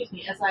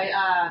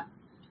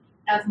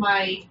as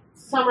my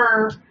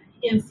summer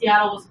in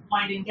Seattle was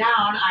winding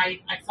down, I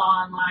saw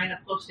online a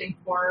posting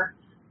for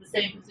the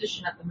same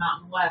position at the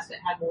Mountain West. It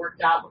hadn't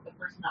worked out with the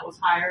person that was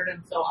hired,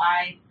 and so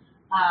I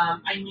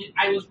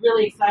was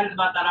really excited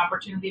about that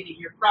opportunity the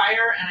year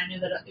prior, and I knew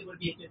that it would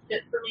be a good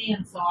fit for me,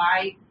 and so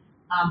I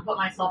put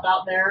myself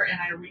out there and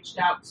I reached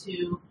out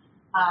to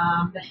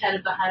the head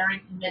of the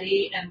hiring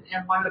committee, and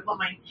wanted to put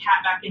my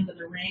hat back into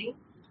the ring.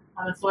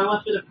 And so I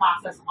went through the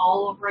process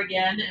all over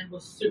again, and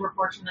was super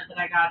fortunate that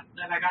I got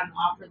an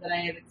offer that I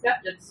had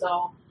accepted.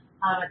 So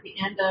at the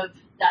end of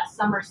that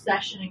summer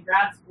session in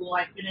grad school,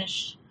 I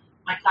finished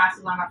my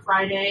classes on a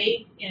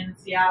Friday in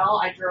Seattle.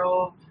 I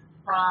drove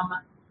from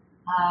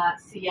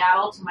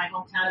Seattle to my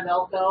hometown of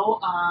Elko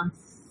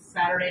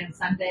Saturday and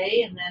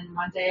Sunday, and then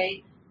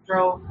Monday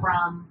drove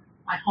from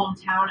my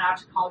hometown out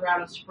to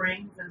Colorado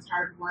Springs and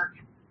started work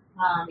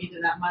either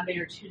that Monday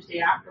or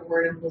Tuesday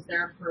afterward, and was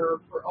there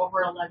for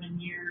over 11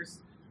 years.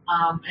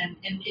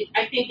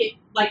 I think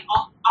like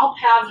all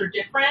paths are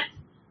different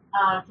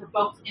for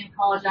folks in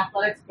college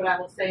athletics, but I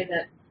will say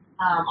that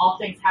all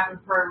things happen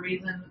for a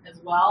reason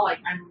as well. Like,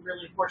 I'm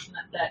really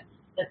fortunate that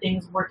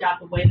things worked out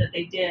the way that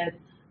they did.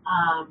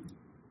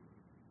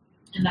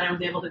 And that I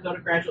was able to go to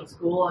graduate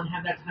school and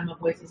have that time at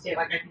Boise State.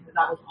 Like, I think that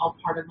was all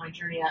part of my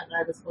journey that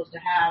I was supposed to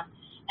have.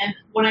 And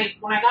when I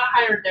got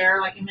hired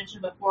there, like I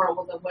mentioned before, it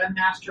was a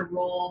webmaster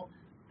role,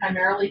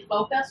 primarily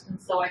focused,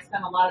 and so I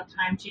spent a lot of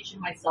time teaching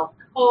myself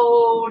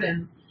code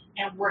and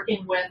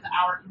working with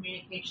our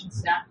communication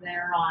staff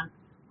there on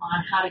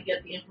how to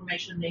get the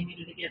information they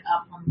needed to get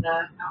up on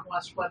the Mountain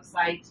West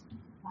website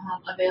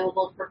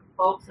available for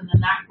folks. And then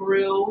that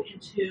grew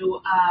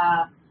into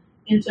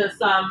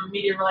some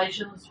media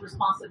relations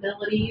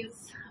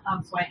responsibilities.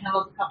 So I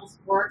handled a couple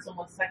sports and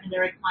was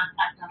secondary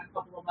contact on a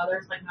couple of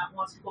others, like Mountain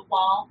West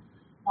football.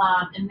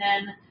 And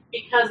then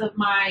because of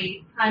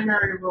my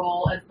primary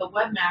role as the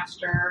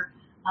webmaster,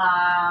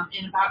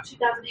 in about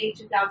 2008,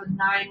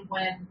 2009,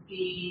 when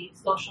the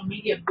social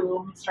media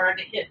boom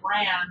started to hit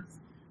brands,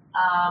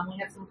 we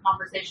had some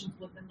conversations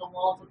within the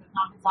walls of the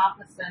conference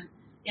office, and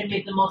it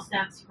made the most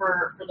sense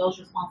for those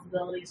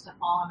responsibilities to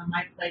fall on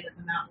my plate at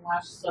the Mountain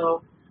West.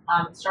 So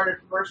it started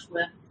first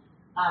with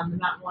the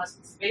Mountain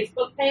West's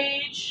Facebook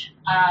page,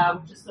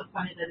 which is so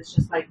funny that it's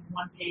just like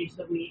one page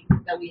that we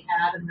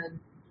had, and then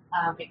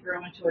it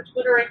grew into a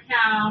Twitter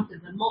account,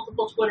 and then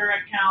multiple Twitter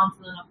accounts,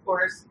 and then of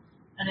course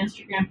an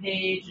Instagram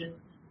page and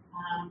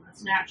a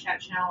Snapchat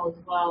channel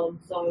as well. And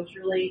so it was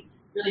really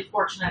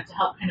fortunate to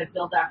help kind of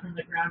build that from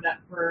the ground up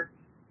for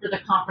the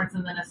conference,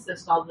 and then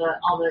assist all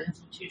the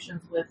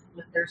institutions with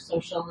their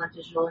social and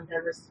digital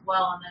endeavors as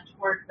well. And then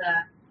toward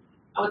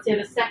I would say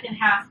the second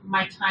half of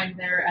my time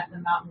there at the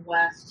Mountain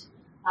West,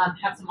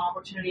 had some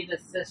opportunity to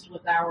assist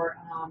with our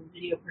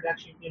video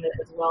production unit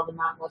as well, the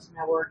Mountain West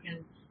Network,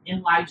 and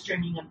in live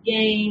streaming of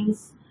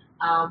games.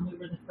 We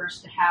were the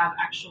first to have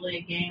actually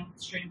a game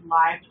streamed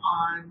live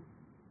on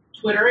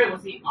Twitter. It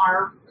was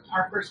our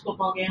first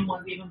football game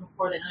was even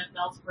before the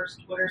NFL's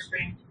first Twitter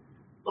streamed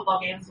football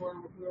game, so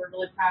we were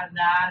really proud of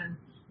that, and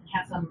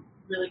had some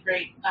really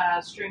great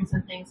streams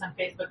and things on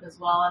Facebook as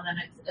well, and then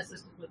it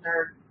assisted with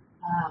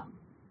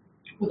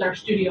our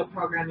studio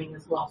programming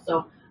as well.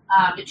 So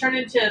it turned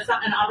into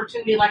an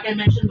opportunity, like I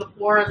mentioned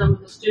before, as I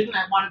was a student,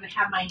 I wanted to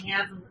have my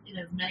hands in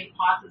as many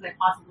pots as I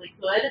possibly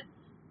could,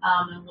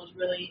 and was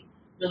really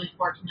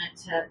fortunate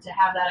to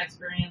have that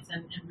experience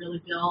and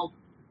really build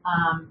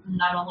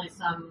not only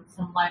some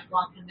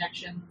lifelong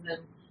connections and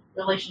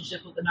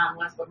relationships with the Mountain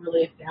West, but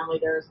really a family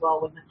there as well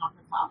within the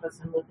conference office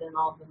and within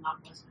all of the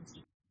Mountain West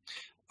institutions.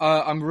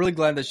 I'm really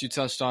glad that you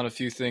touched on a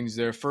few things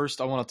there.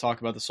 First, I want to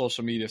talk about the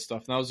social media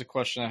stuff. And that was a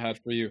question I had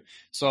for you.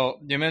 So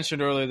you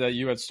mentioned earlier that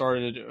you had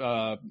started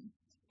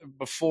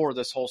before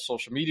this whole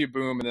social media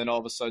boom, and then all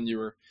of a sudden you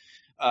were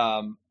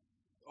kind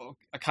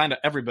of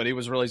everybody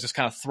was really just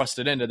kind of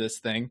thrusted into this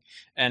thing,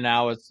 and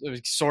now it's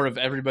sort of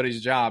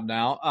everybody's job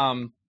now.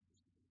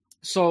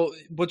 So,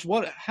 but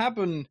what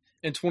happened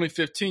in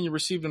 2015? You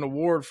received an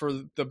award for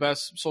the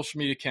best social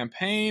media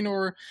campaign,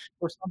 or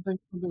something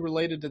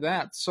related to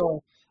that.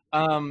 So,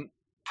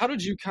 how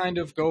did you kind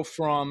of go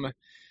from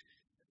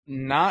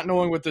not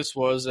knowing what this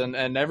was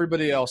and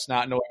everybody else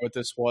not knowing what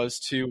this was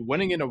to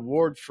winning an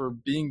award for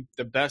being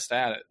the best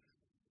at it?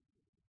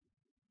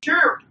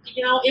 Sure.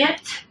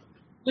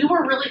 We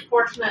were really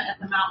fortunate at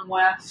the Mountain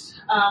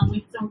West. We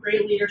had some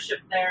great leadership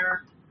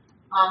there,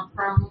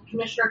 from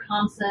Commissioner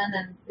Thompson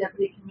and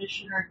Deputy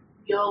Commissioner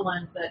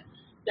Gilliland,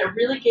 that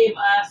really gave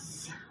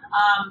us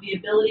the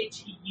ability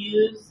to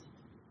use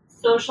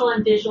social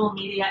and digital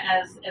media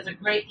as a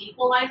great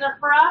equalizer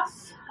for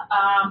us,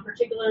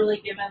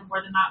 particularly given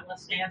where the Mountain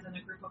West stands in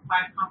a group of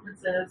 5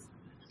 conferences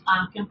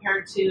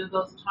compared to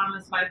those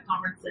autonomous 5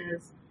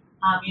 conferences.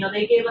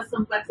 They gave us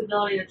some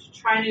flexibility to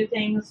try new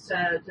things,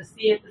 to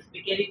see if the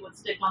spaghetti would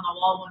stick on the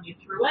wall when you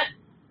threw it.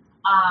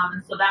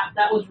 And so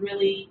that was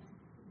really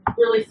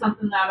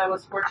something that I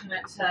was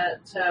fortunate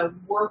to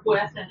work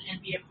with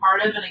and be a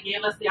part of. And it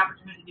gave us the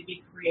opportunity to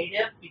be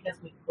creative because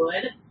we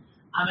could.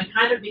 And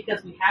kind of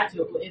because we had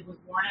to. It was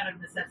born out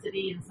of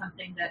necessity and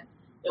something that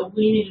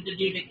we needed to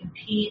do to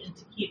compete and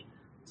to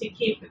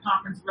keep the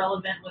conference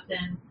relevant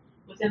within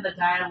the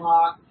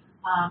dialogue.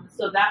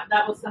 So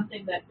that was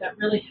something that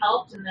really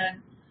helped. And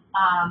then,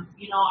 I'm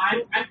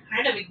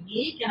kind of a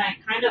geek, and I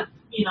kind of,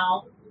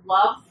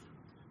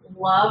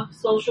 love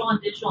social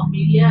and digital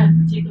media,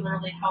 and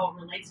particularly how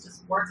it relates to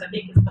sports. I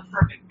think it's the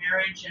perfect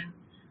marriage, and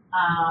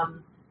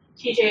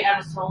TJ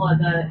Adesola,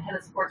 the head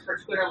of sports for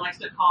Twitter, likes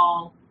to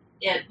call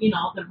it,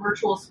 the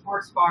virtual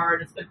sports bar,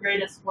 and it's the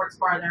greatest sports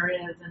bar there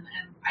is. And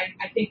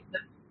I think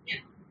that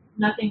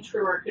nothing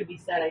truer could be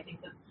said. I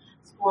think that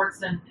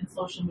sports and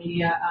social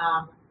media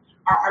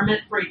are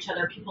meant for each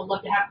other. People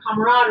love to have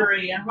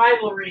camaraderie and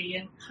rivalry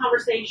and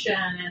conversation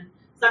and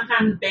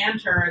sometimes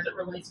banter as it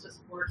relates to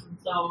sports. And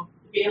so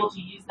to be able to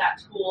use that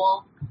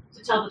tool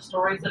to tell the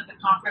stories at the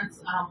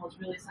conference was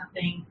really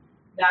something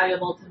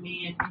valuable to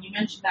me. And you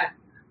mentioned that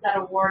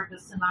award, the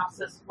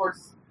Synopsis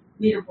Sports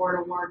Leaderboard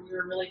Award. We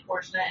were really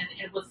fortunate, and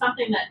it was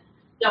something that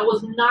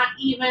was not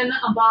even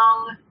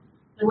among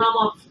the realm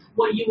of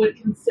what you would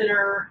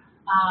consider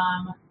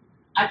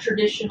a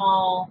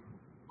traditional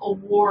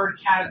award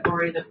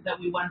category that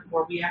we went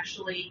for. We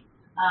actually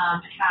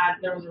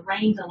there was a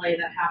rain delay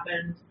that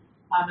happened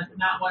at the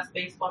Mountain West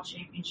Baseball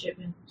Championship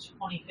in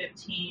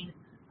 2015.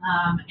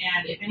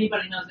 And if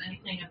anybody knows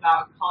anything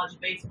about college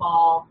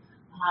baseball,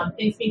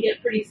 things can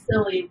get pretty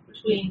silly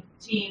between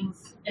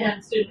teams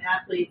and student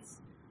athletes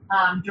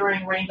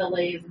during rain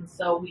delays. And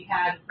so we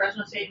had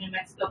Fresno State, New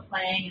Mexico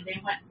playing, and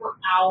they went for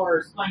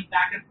hours going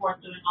back and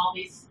forth doing all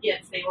these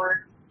skits. They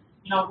were,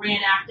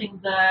 reenacting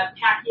the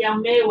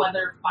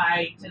Pacquiao-Mayweather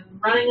fight and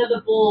running of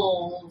the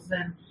bulls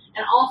and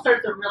all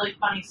sorts of really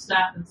funny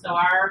stuff. And so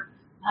our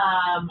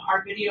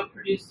video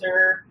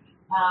producer,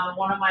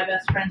 one of my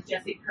best friends,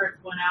 Jesse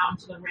Kurtz, went out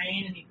into the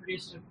rain and he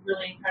produced a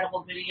really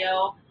incredible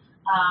video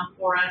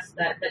for us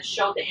that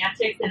showed the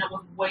antics, and it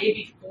was way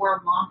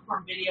before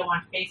long-form video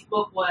on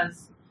Facebook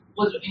was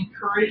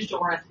encouraged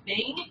or a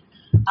thing.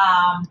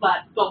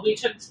 But we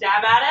took a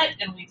stab at it,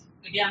 and we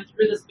again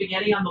threw the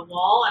spaghetti on the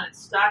wall, and it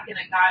stuck, and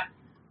it got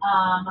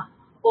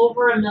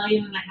over 1.5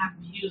 million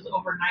views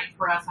overnight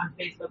for us on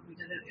Facebook. We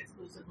did it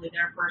exclusively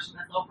there first, and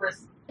that's over a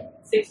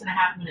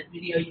 6.5-minute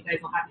video. You guys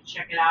will have to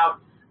check it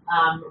out.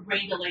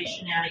 Rain delay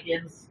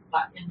shenanigans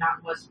in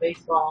Mountain West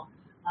baseball.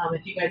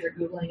 If you guys are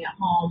Googling at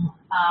home.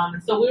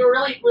 And so we were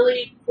really,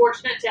 really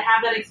fortunate to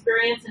have that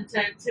experience and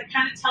to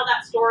kind of tell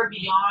that story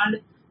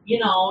beyond,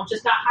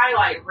 just a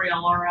highlight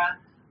reel or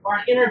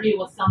an interview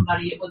with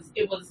somebody. It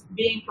was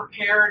being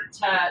prepared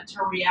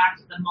to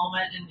react at the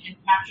moment and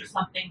capture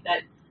something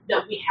that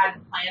we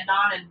hadn't planned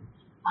on. And,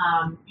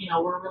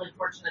 we're really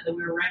fortunate that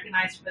we were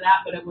recognized for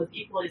that, but it was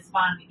equally as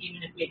fun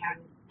even if we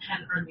hadn't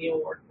earned the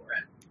award for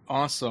it.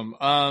 Awesome.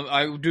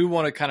 I do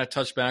want to kind of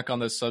touch back on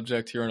this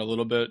subject here in a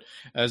little bit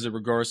as it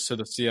regards to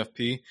the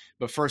CFP.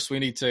 But first, we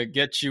need to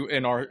get you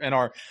in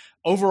our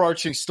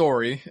overarching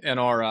story and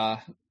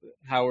our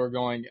how we're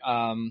going,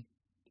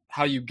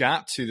 how you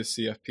got to the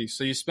CFP.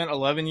 So you spent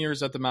 11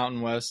 years at the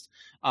Mountain West,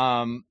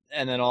 and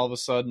then all of a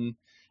sudden,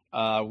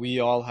 we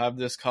all have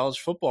this college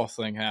football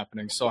thing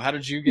happening. So how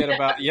did you get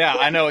about? Yeah,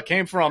 I know it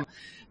came from.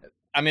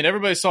 I mean,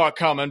 everybody saw it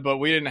coming, but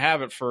we didn't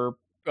have it for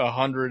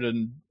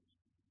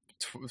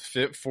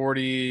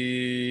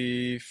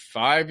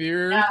 145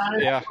 years.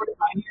 Yeah. 45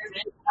 years.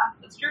 Yeah,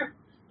 that's true.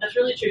 That's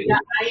really true. Yeah,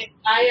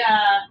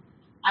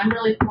 I'm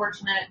really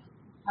fortunate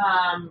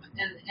and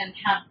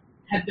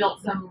have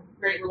built some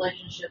great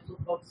relationships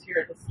with folks here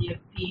at the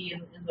CFP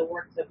and the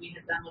work that we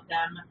had done with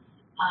them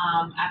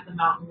at the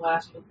Mountain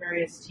West with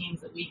various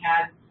teams that we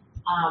had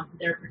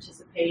there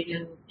participate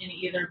in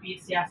either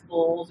BCS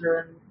Bowls or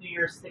in New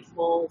Year's Six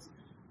Bowls.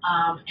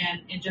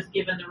 And just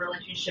given the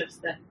relationships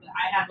that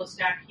I have with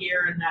staff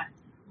here and that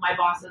my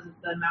bosses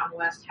at the Mountain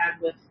West had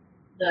with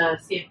the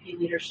CFP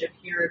leadership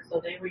here, so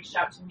they reached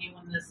out to me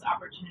when this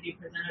opportunity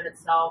presented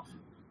itself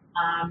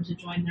to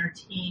join their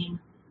team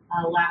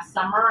last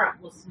summer.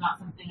 It was not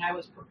something I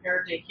was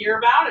prepared to hear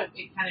about. It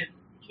kind of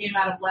came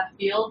out of left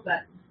field,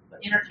 but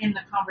entertained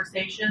the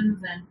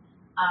conversations, and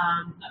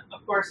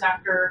of course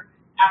after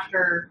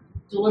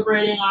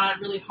deliberating on it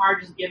really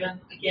hard, just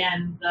given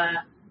again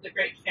the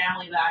great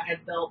family that I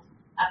had built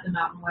at the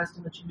Mountain West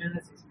and the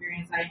tremendous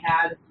experience I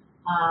had.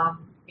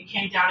 It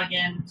came down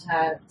again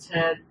to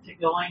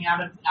going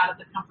out of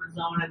the comfort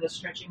zone and just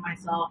stretching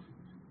myself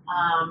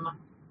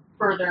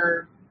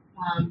further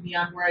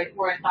beyond where I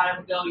thought I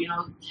would go.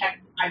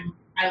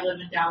 I live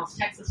in Dallas,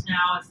 Texas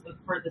now. It's the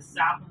furthest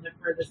south and the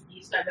furthest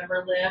east I've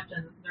ever lived,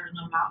 and there's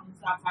no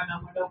mountains outside my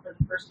window for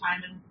the first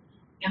time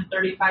in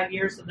 35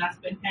 years, so that's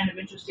been kind of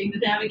interesting to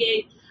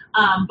navigate.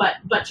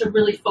 But to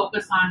really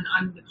focus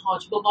on the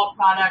college football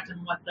product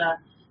and what the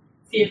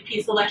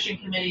CFP selection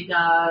committee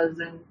does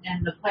and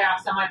the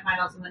playoff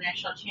semifinals and the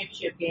national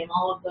championship game,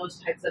 all of those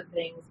types of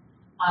things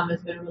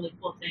has been a really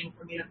cool thing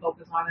for me to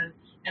focus on.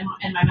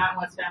 And my Mountain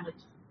West family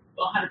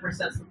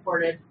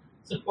 100%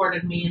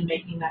 supported me in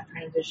making that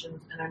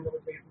transition, and I'm really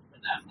grateful for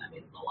that. That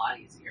made it a lot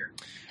easier.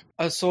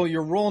 So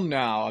your role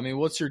now, I mean,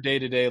 what's your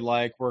day-to-day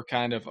like?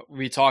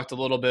 We talked a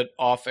little bit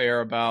off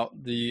air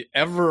about the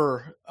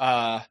ever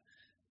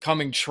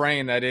coming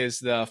train that is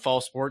the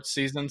fall sports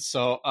season.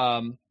 So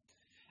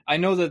I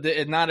know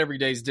that not every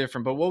day is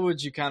different, but what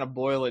would you kind of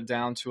boil it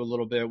down to a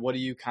little bit? What do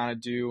you kind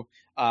of do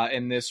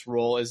in this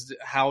role?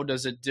 How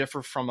does it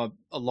differ from a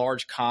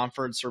large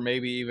conference or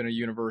maybe even a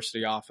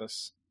university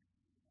office?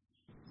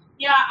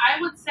 Yeah, I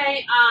would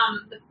say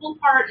the cool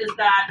part is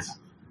that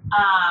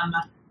Um,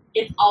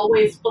 it's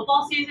always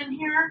football season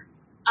here,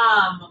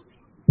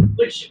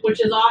 which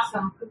is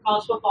awesome.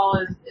 College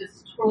football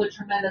is totally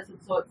tremendous, and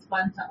so it's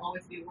fun to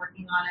always be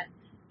working on it.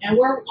 And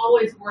we're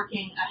always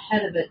working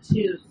ahead of it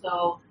too.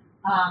 So,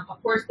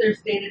 of course,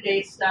 there's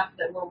day-to-day stuff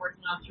that we're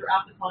working on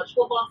throughout the college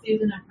football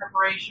season in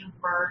preparation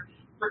for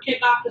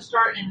kickoff to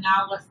start in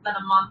now less than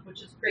a month,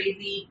 which is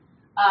crazy.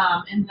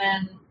 And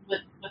then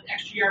with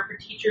Extra Year for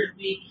Teachers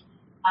Week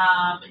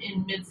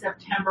in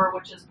mid-September,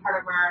 which is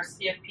part of our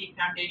CFP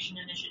Foundation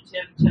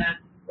initiative to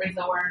raise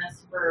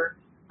awareness for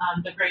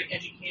the great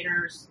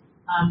educators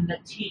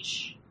that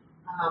teach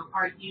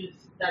our youth.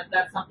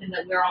 That's something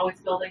that we're always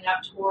building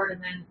up toward,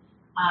 and then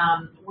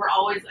we're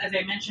always, as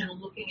I mentioned,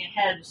 looking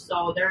ahead.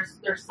 So there's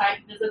site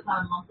visits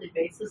on a monthly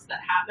basis that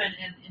happen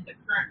in the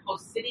current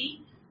host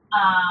city,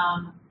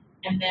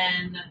 and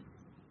then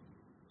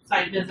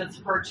site visits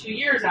for 2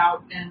 years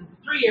out and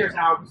 3 years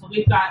out. So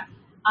we've got,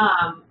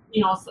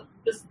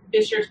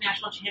 this year's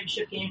national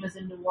championship game is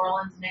in New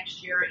Orleans,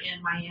 next year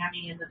in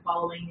Miami, and the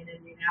following in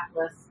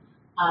Indianapolis.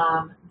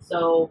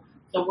 So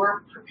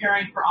we're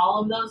preparing for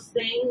all of those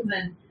things,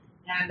 and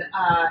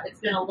it's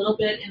been a little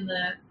bit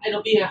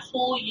it'll be a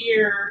whole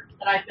year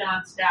that I've been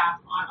on staff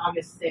on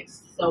August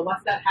 6th. So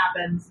once that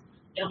happens,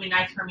 it'll be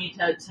nice for me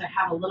to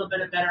have a little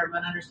bit of better of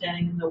an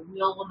understanding, and the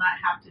wheel will not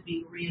have to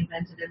be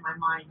reinvented in my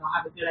mind. I'll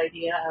have a good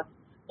idea of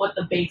what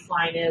the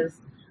baseline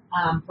is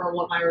for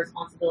what my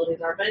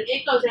responsibilities are. But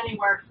it goes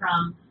anywhere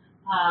from,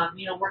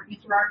 working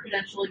through our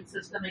credentialing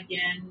system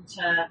again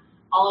to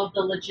all of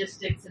the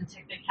logistics and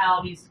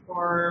technicalities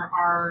for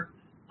our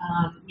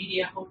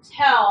media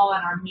hotel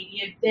and our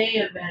media day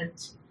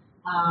event,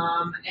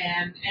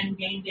 and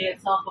game day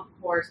itself, of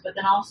course, but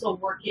then also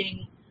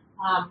working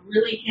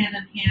really hand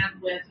in hand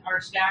with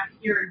our staff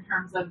here in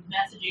terms of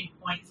messaging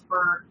points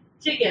for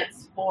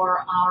tickets,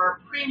 for our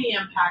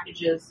premium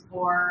packages,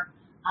 for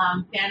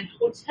fan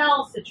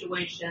hotel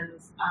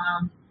situations,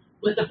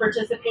 with the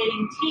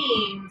participating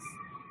teams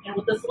and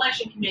with the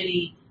selection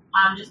committee,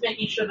 just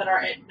making sure that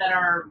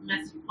our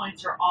message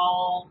points are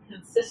all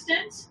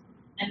consistent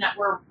and that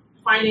we're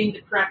finding the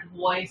correct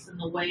voice in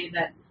the way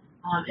that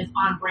is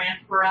on brand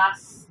for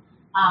us,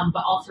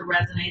 but also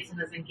resonates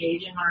and is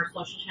engaging on our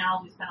social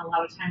channels. We spend a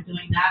lot of time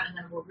doing that, and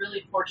then we're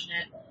really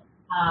fortunate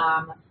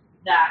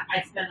that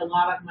I spend a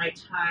lot of my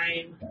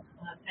time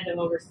kind of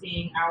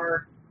overseeing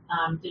our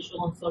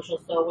digital and social.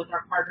 So with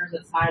our partners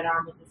at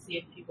Sidearm, with the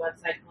CFP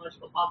website,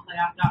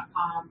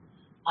 collegefootballplayoff.com,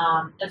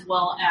 as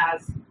well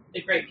as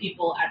the great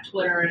people at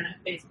Twitter and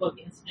Facebook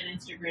and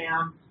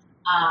Instagram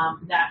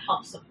that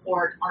help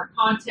support our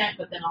content,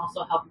 but then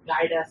also help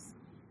guide us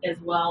as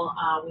well.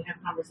 We have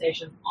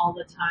conversations all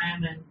the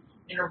time, and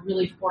are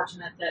really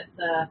fortunate that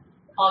the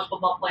College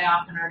Football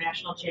Playoff and our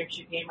National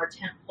Championship Game are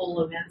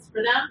tentpole events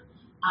for them.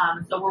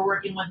 So we're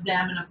working with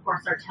them and, of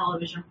course, our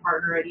television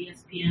partner at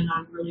ESPN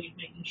on really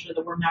making sure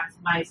that we're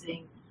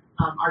maximizing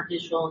our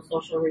digital and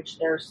social reach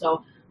there.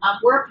 So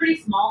we're a pretty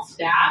small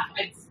staff.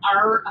 It's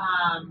our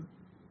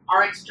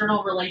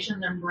external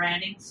relations and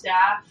branding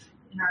staff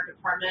in our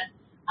department.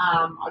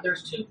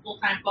 There's 2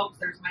 full-time folks.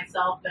 There's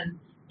myself and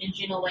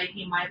Gina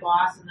Leahy, my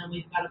boss, and then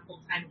we've got a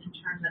full-time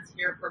intern that's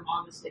here from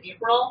August to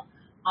April.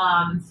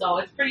 So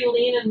it's pretty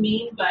lean and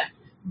mean,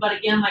 but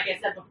again, like I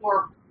said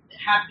before,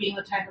 being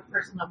the type of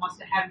person that wants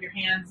to have your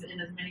hands in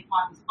as many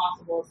pots as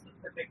possible is the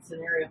perfect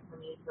scenario for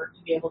me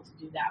to be able to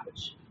do that,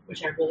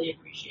 which I really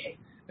appreciate.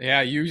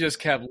 Yeah, you just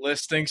kept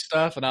listing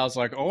stuff, and I was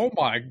like, "Oh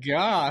my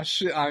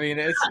gosh!" I mean,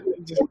 it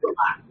just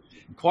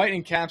quite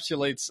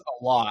encapsulates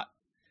a lot.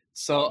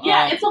 So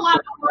yeah, it's a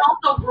lot.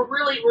 But we're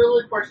really,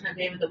 really fortunate,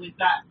 David, that we've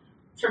got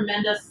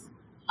tremendous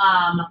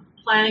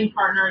planning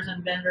partners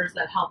and vendors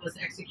that help us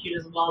execute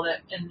as well.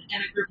 And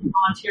a group of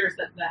volunteers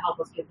that help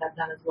us get that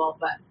done as well.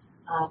 But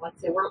like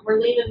I say, we're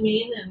lean and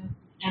mean,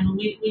 and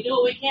we do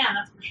what we can.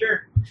 That's for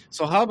sure.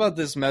 So how about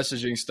this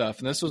messaging stuff?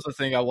 And this was the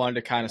thing I wanted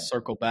to kind of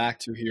circle back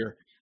to here.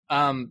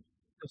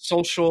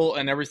 Social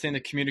and everything, the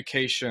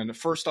communication.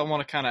 First, I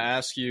want to kind of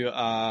ask you,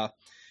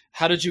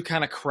 how did you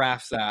kind of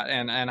craft that,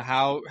 and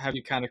how have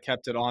you kind of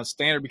kept it on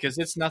standard? Because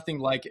it's nothing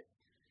like,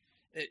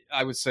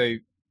 I would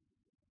say,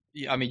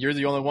 I mean, you're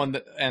the only one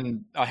that,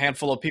 and a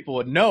handful of people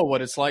would know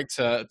what it's like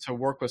to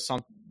work with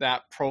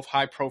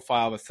high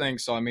profile of a thing.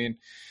 So, I mean,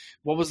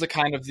 what was the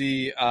kind of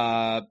the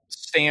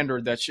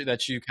standard that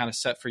you kind of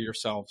set for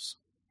yourselves?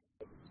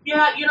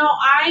 Yeah,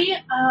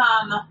 I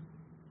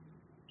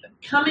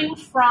coming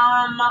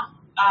from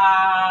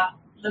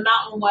the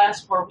Mountain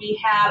West, where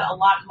we had a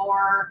lot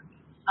more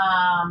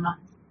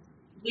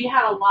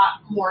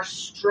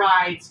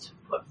strides to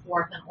put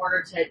forth in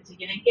order to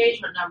get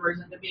engagement numbers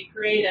and to be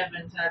creative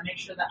and to make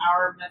sure that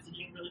our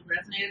messaging really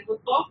resonated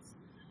with folks.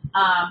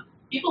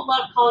 People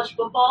love college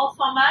football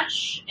so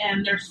much,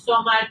 and there's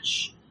so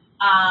much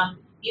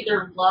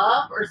either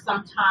love or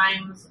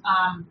sometimes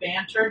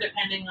banter,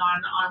 depending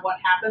on what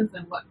happens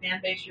and what fan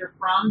base you're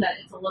from, that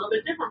it's a little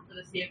bit different for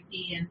the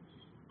CFP. And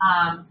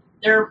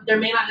there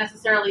may not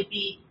necessarily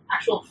be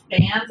actual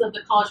fans of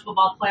the college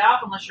football playoff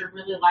unless you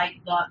really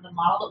like the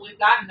model that we've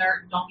got. And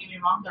don't get me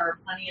wrong, there are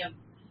plenty of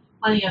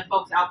plenty of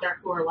folks out there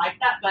who are like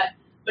that,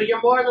 but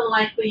you're more than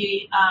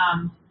likely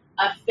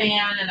a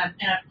fan and a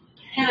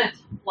pennant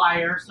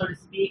flyer, so to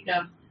speak,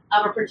 of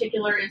a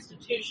particular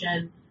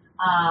institution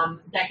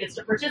that gets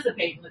to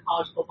participate in the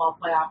college football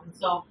playoff. And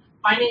so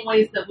finding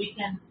ways that we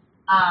can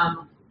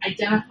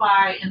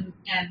identify and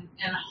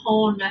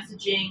hone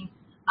messaging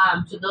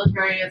to those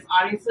various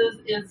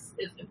audiences is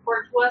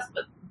important to us,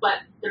 but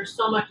there's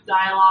so much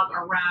dialogue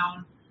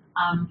around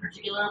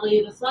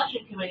particularly the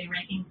selection committee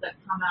rankings that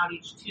come out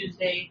each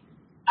Tuesday,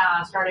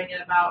 starting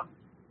at about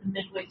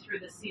midway through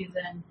the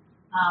season.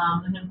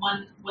 And then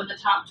when the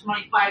top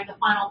 25, the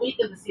final week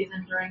of the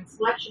season during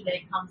selection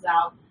day comes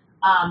out,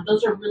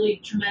 those are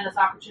really tremendous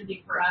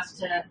opportunity for us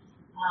to,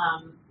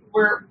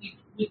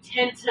 we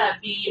tend to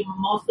be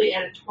mostly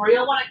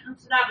editorial when it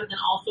comes to that, but then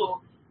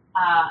also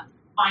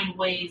find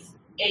ways,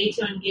 A,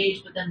 to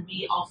engage, but then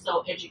B,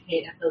 also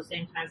educate at those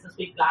same times. Since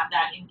we've got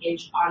that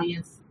engaged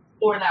audience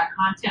for that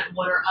content,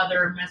 what are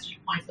other message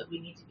points that we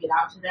need to get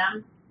out to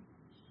them?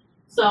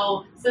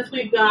 So since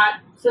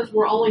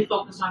we're only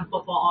focused on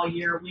football all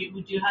year, we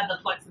do have the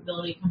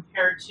flexibility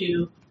compared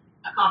to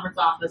a conference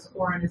office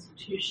or an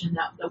institution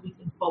that we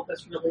can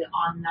focus really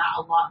on that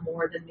a lot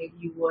more than maybe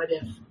you would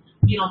if,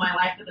 my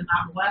life at the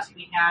Mountain West,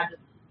 we had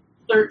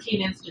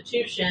 13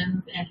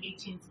 institutions and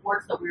 18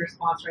 sports that we were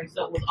sponsoring.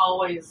 So it was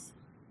always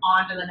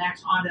on to the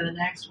next,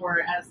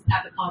 whereas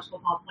at the college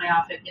football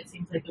playoff, it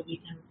seems like that we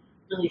can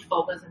really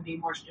focus and be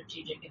more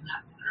strategic in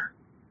that manner.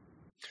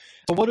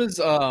 So what is,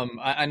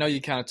 I know you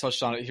kind of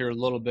touched on it here a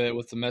little bit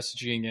with the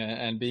messaging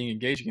and being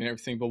engaging and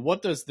everything, but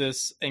what does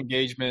this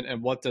engagement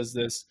and what does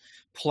this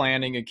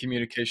planning and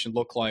communication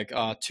look like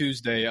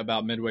Tuesday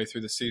about midway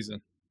through the season?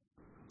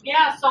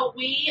 Yeah, so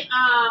we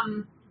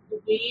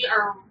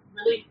are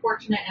really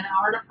fortunate in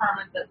our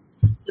department that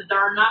there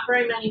are not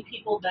very many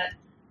people that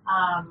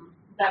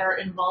are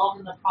involved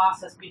in the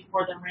process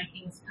before the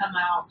rankings come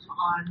out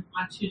on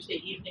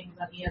Tuesday evenings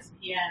on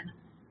ESPN.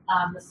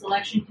 The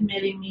selection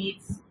committee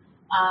meets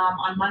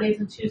on Mondays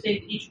and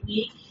Tuesdays each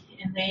week,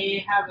 and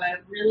they have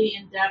a really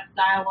in-depth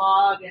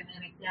dialogue and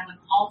examine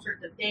all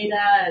sorts of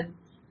data and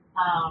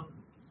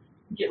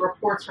get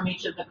reports from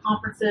each of the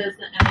conferences,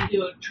 and they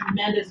do a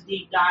tremendous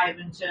deep dive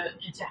into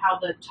how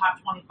the top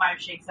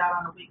 25 shakes out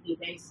on a weekly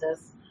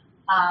basis.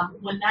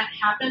 When that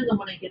happens and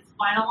when it gets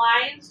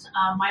finalized,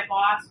 my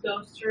boss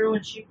goes through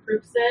and she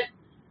proofs it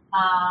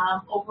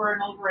over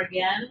and over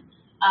again,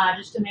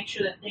 just to make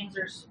sure that things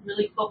are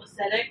really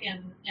copacetic.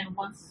 And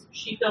once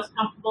she feels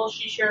comfortable,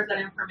 she shares that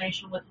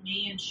information with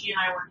me, and she and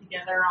I work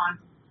together on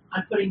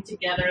putting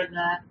together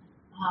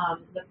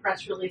the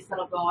press release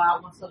that'll go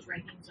out once those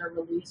rankings are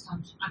released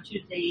on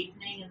Tuesday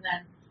evening. And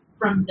then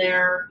from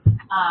there,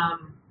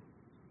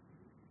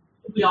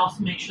 we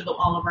also make sure that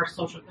all of our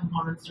social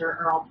components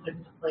are all put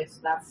into place.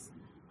 So that's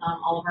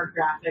all of our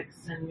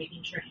graphics and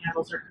making sure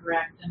handles are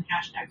correct and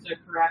hashtags are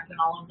correct and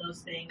all of those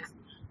things.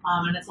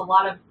 And it's a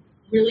lot of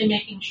really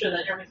making sure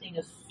that everything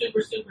is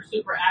super, super,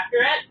 super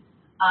accurate.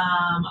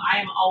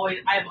 I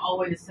have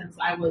always, since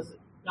I was,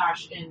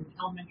 in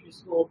elementary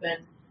school, been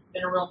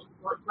a real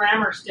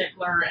grammar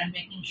stickler and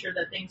making sure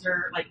that things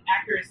are, like,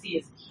 accuracy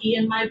is key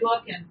in my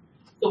book. And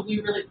so we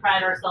really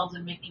pride ourselves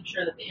in making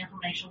sure that the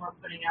information we're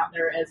putting out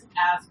there is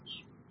as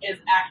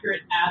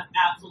accurate as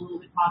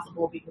absolutely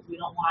possible, because we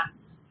don't want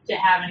to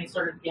have any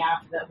sort of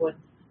gap that would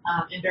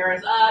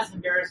embarrass us,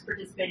 embarrass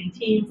participating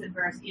teams,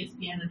 embarrass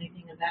ESPN,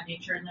 anything of that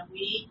nature. And then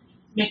we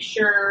make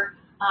sure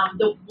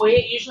the way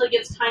it usually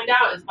gets timed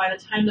out is by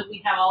the time that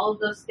we have all of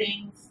those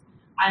things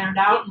ironed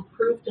out and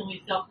proofed and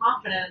we feel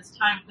confident, it's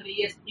time for the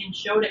ESPN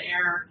show to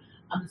air.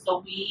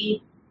 So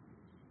we,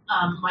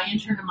 my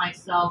intern and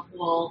myself,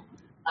 will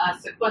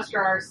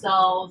sequester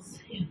ourselves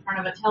in front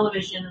of a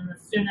television, and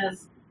as soon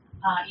as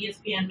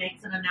ESPN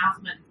makes an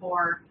announcement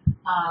for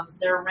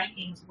their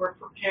rankings, we're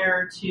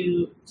prepared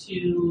to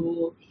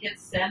hit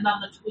send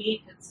on the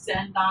tweet, hit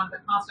send on the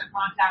constant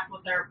contact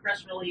with their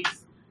press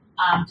release,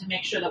 to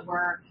make sure that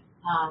we're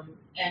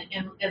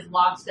in as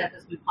lockstep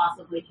as we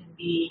possibly can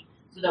be,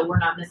 so that we're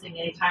not missing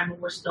any time and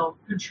we're still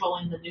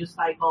controlling the news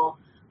cycle.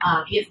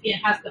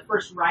 ESPN has the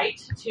first right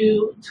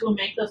to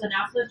make those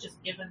announcements,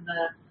 just given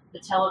the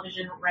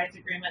television rights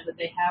agreement that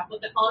they have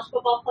with the college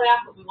football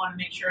playoff. But we want to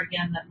make sure,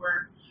 again, that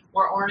we're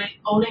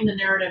owning the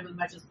narrative as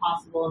much as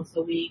possible, and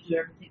so we do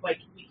everything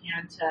we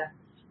can to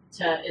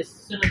as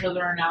soon as those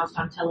are announced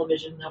on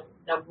television,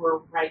 that we're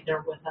right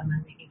there with them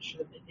and making sure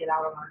that they get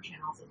out on our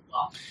channels as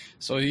well.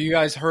 So you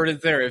guys heard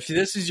it there. If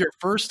this is your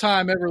first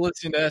time ever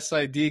listening to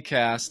SID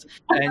Cast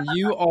and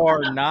you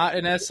are not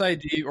an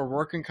SID or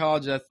work in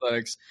college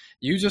athletics,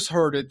 you just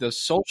heard it. The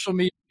social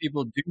media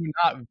people do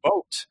not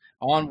vote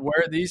on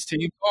where these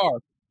teams are.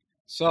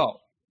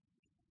 So.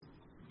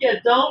 Yeah,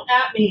 don't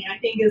at me, I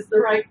think is the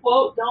right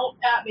quote. Don't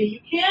at me. You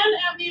can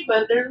at me,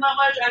 but there's not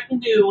much I can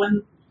do.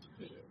 When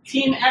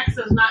Team X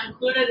is not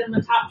included in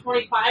the top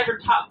 25 or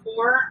top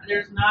 4,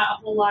 there's not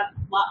a whole lot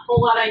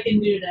I can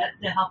do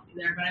to help you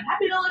there. But I'm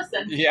happy to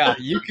listen. Yeah,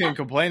 you can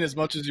complain as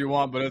much as you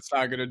want, but it's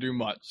not going to do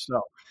much.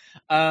 So,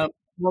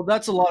 Well,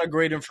 that's a lot of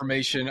great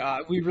information.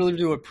 We really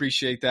do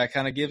appreciate that.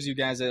 Kind of gives you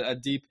guys a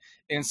deep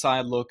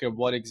inside look at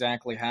what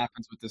exactly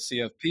happens with the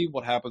CFP,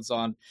 what happens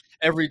on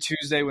every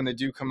Tuesday when they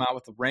do come out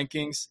with the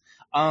rankings.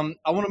 I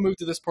want to move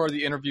to this part of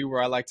the interview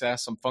where I like to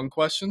ask some fun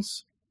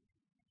questions.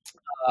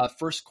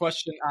 First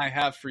question I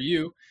have for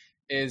you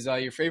is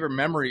your favorite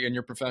memory in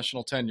your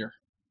professional tenure.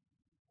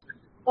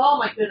 Oh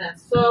my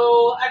goodness.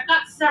 So I've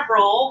got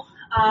several.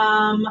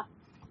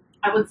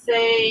 I would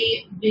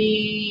say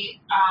the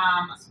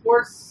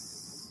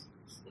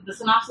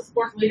Synopsis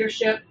Sports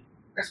Leadership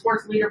or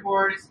Sports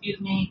Leaderboard, excuse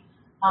me,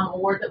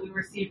 award that we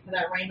received for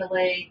that rain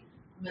delay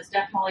is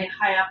definitely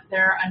high up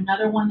there.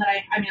 Another one that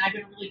I've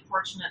been really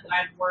fortunate that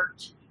I've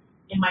worked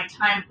in my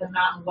time at the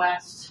Mountain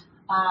West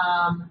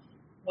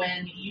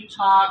when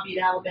Utah beat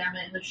Alabama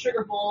in the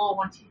Sugar Bowl,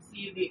 when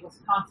TCU beat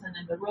Wisconsin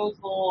in the Rose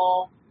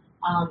Bowl,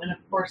 and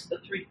of course the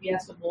three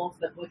Fiesta Bowls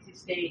that Boise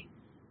State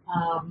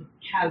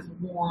has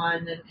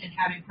won, and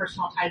having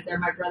personal ties there.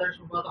 My brothers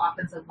were both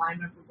offensive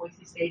linemen for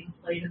Boise State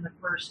and played in the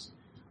first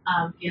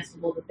Fiesta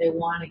Bowl that they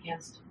won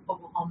against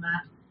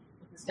Oklahoma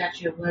with the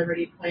Statue of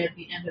Liberty play at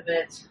the end of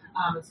it.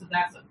 So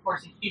that's, of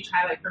course, a huge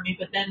highlight for me.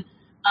 But then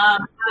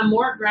on a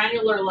more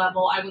granular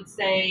level, I would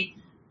say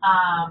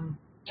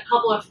a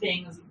couple of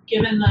things.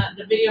 Given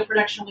the video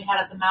production we had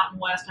at the Mountain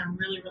West, I'm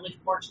really, really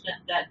fortunate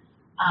that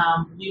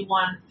we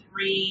won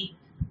three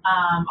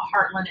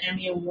Heartland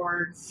Emmy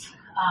Awards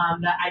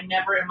that I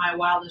never in my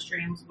wildest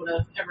dreams would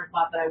have ever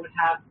thought that I would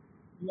have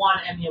one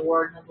Emmy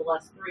Award,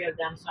 nonetheless three of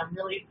them. So I'm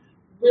really,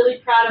 really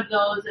proud of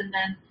those. And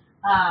then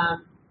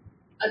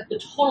at the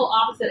total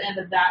opposite end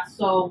of that,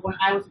 so when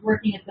I was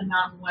working at the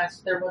Mountain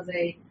West, there was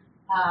an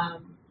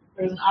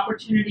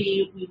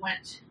opportunity. We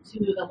went to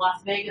the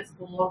Las Vegas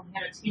Bowl. We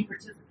had a team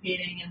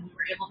participating, and we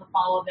were able to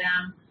follow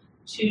them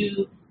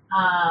to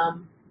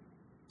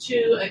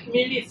a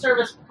community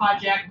service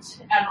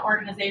project at an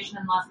organization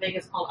in Las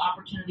Vegas called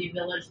Opportunity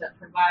Village that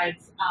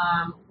provides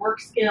work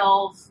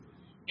skills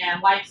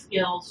and life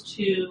skills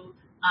to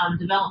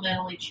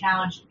developmentally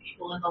challenged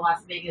people in the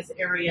Las Vegas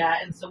area.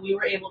 And so we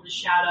were able to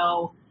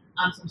shadow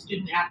some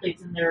student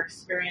athletes in their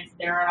experience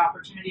there at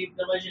Opportunity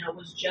Village, and it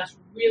was just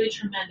really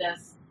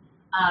tremendous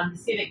to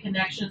see the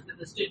connections that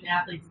the student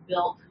athletes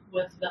built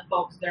with the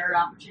folks there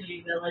at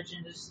Opportunity Village,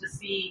 and just to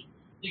see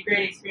the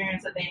great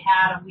experience that they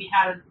had, and we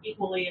had an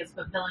equally as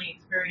fulfilling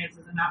experience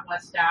as a Mountain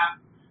West staff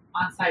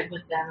on site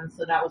with them, and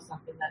so that was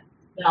something that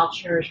I'll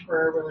cherish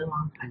for a really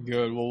long time.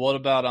 Good. Well, what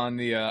about on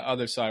the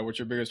other side? What's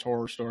your biggest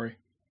horror story?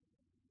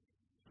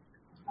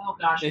 Oh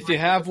gosh, If you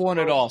have one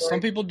at all.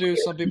 Some people do,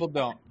 some people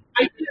don't.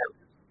 I do.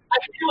 I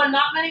do, and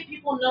not many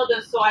people know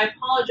this, so I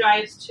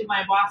apologize to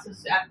my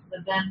bosses at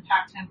the then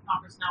Pac-10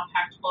 conference, now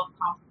Pac-12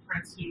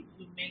 conference,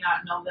 who may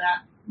not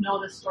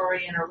know this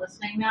story and are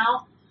listening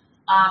now.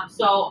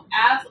 So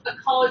as a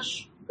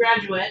college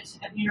graduate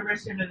at the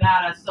University of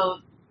Nevada, so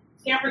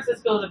San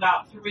Francisco is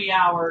about 3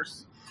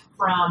 hours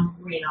from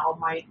Reno,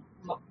 my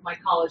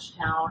college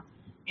town,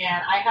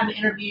 and I had an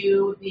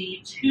interview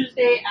the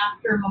Tuesday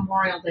after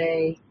Memorial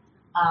Day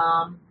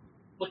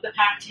with the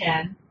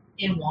Pac-10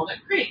 in Walnut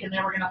Creek, and they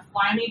were going to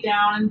fly me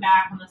down and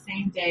back on the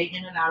same day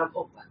in and out of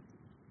Oakland,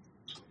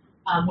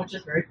 which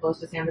is very close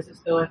to San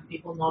Francisco if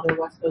people know their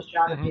West Coast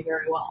geography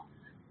very well.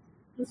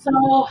 And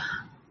so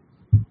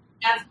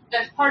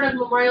as part of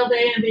Memorial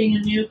Day and being a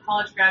new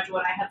college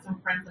graduate, I had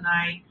some friends and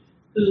I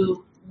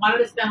who wanted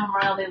to spend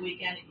Memorial Day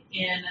weekend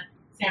in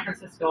San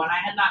Francisco, and I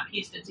had not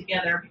pieced it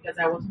together because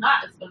I was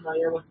not as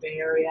familiar with Bay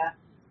Area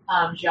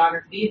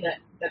geography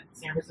that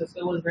San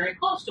Francisco was very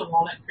close to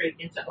Walnut Creek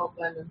into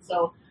Oakland, and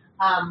so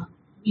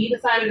we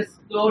decided to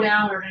go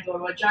down. We were going to go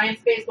to a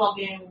Giants baseball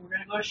game. We were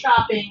going to go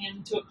shopping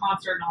and to a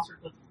concert and all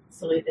sorts of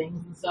silly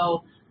things. And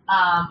so,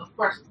 of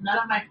course, none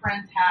of my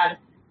friends had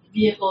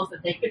vehicles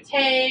that they could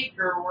take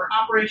or were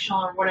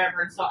operational or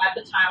whatever. And so at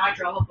the time, I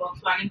drove a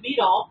Volkswagen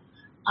Beetle,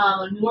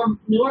 a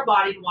newer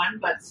bodied one,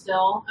 but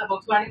still a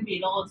Volkswagen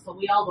Beetle. And so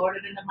we all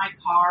loaded into my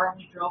car and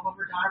we drove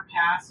over Donner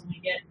Pass, and we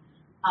get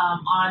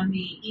on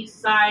the east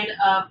side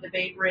of the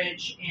Bay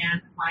Bridge,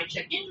 and my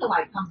check engine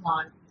light comes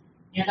on.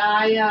 And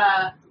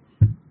I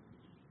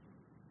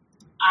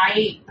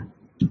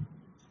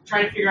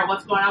try to figure out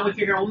what's going on. We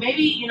figure, well,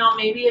 maybe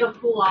it'll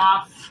cool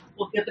off.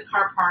 We'll get the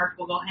car parked.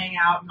 We'll go hang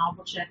out, and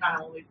we'll check on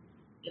it when we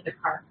get the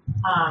car.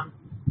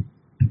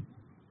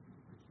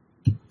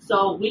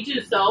 So we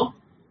do so.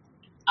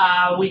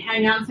 We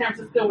hang out in San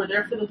Francisco. We're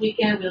there for the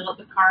weekend. We let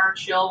the car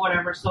chill,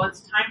 whatever. So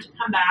it's time to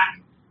come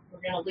back. We're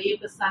going to leave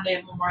the Sunday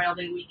of Memorial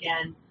Day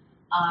weekend.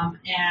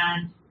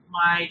 And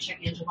my check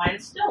engine light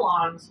is still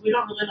on, so we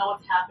don't really know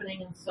what's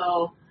happening. And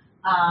so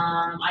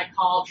I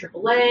call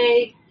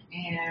AAA,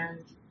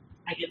 and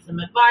I get some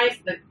advice.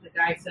 The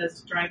guy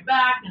says to drive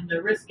back and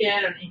to risk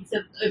it, and he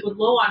said it was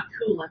low on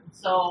coolant.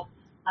 So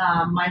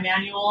my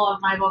manual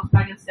of my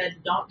Volkswagen said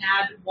don't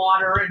add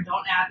water and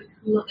don't add the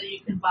coolant that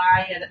you can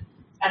buy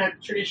at a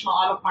traditional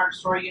auto parts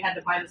store. You had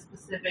to buy the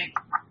specific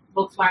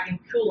Volkswagen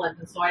coolant.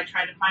 And so I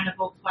tried to find a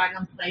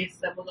Volkswagen place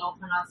that was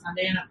open on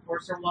Sunday, and of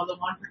course there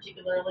wasn't one,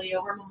 particularly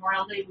over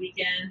Memorial Day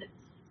weekend.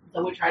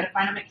 So we tried to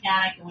find a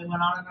mechanic, and we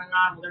went on and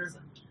on. Well,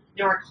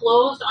 they were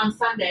closed on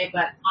Sunday,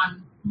 but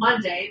on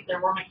Monday there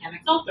were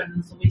mechanics open,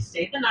 and so we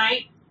stayed the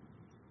night.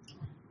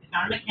 I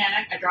found a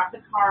mechanic. I dropped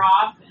the car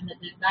off, and the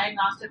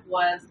diagnostic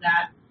was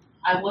that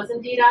I was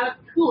indeed out of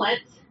coolant,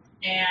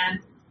 and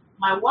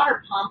my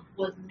water pump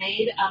was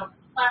made out of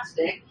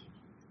plastic,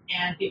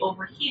 and the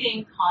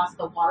overheating caused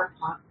the water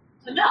pump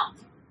to melt.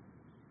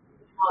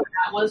 So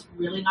that was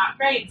really not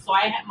great. So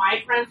I had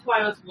my friends who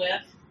I was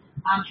with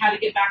had to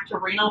get back to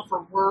Reno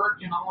for work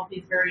and all of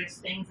these various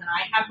things, and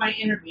I had my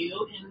interview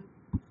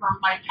from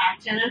my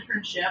Pac-10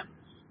 internship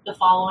the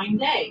following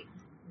day.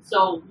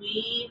 So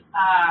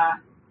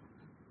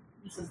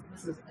this is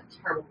a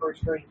terrible bird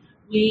story.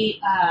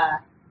 We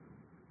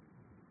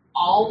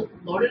all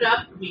loaded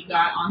up. We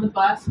got on the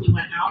bus. We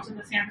went out to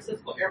the San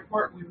Francisco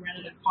airport. We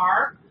rented a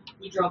car.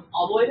 We drove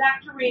all the way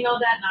back to Reno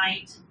that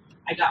night.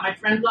 I got my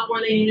friends up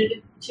where they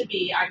needed to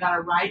be. I got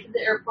a ride to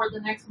the airport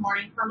the next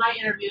morning for my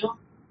interview.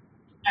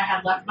 I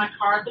had left my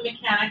car at the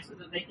mechanic so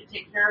that they could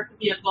take care of the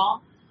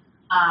vehicle.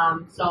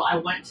 So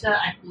I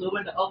flew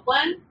into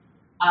Oakland.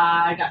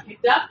 I got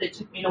picked up. They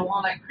took me to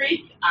Walnut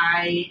Creek.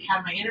 I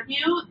had my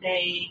interview.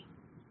 They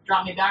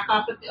dropped me back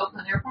off at the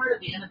Oakland airport at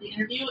the end of the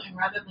interview, and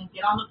rather than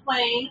get on the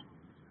plane,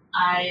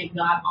 I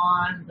got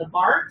on the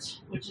BART,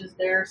 which is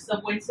their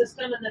subway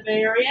system in the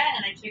Bay Area,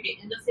 and I took it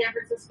into San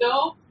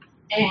Francisco,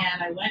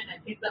 and I went and I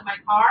picked up my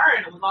car,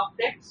 and it was all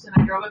fixed, and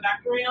I drove it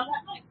back to Reno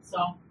that night. So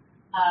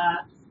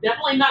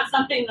definitely not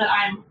something that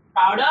I'm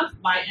proud of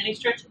by any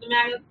stretch of the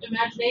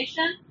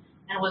imagination,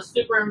 and was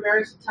super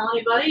embarrassed to tell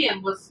anybody,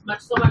 and was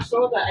so much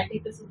so that I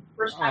think this is the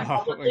first time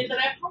publicly that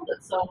I've told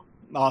it. So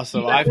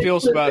awesome. I feel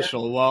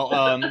special. Well,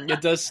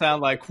 it does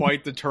sound like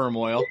quite the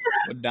turmoil.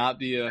 Would not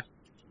be a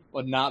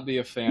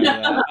fan of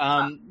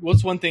that.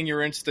 What's one thing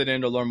you're interested in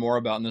to learn more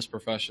about in this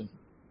profession?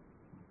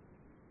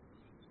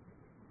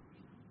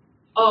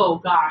 Oh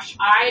gosh,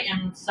 I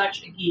am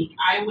such a geek.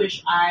 I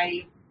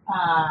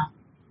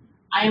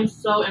am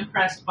so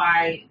impressed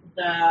by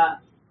the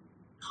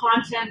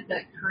content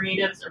that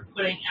creatives are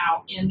putting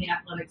out in the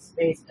athletic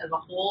space as a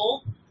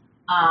whole.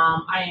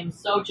 I am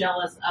so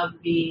jealous of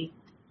the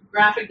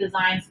graphic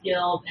design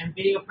skills and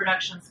video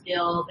production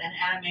skills and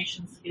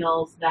animation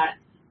skills that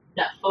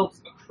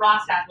folks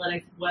across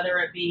athletics, whether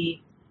it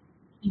be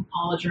in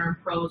college or in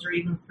pros or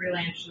even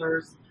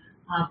freelancers,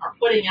 are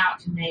putting out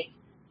to make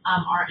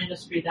our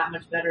industry that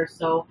much better.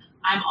 So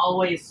I'm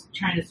always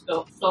trying to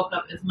soak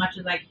up as much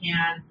as I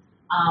can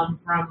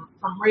from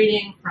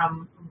reading,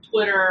 from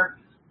Twitter,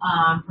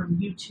 from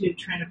YouTube,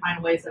 trying to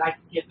find ways that I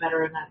can get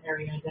better in that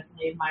area. I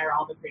definitely admire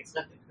all the great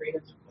stuff that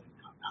creatives are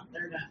putting out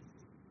there to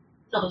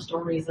tell the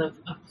stories of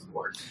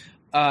sports.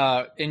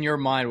 In your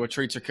mind, what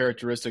traits or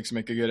characteristics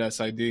make a good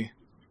SID?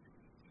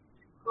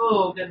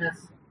 Oh,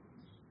 goodness.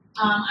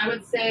 I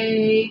would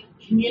say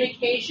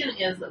communication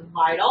is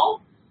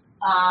vital.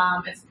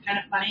 It's kind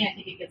of funny. I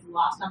think it gets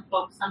lost on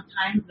folks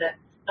sometimes that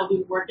we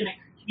work in a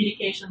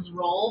communications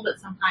role, but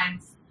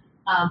sometimes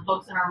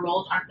folks in our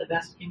roles aren't the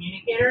best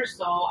communicators.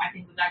 So I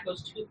think that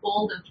goes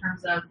twofold in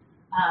terms of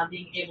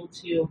being able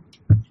to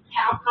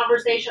have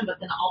conversation, but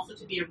then also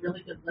to be a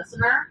really good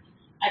listener,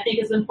 I think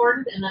is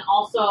important. And then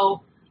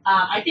also,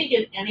 I think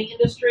in any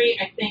industry,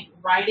 I think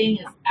writing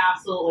is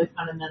absolutely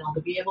fundamental.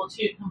 To be able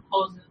to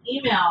compose an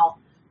email,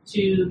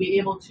 to be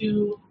able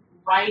to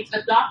write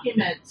a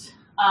document,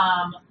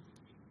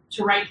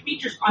 to write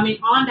features,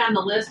 on down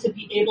the list, to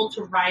be able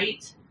to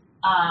write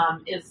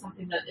is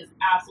something that is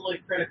absolutely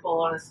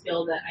critical and a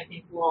skill that I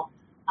think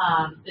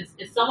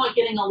is somewhat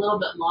getting a little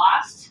bit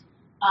lost,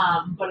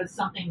 but it's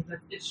something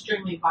that's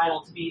extremely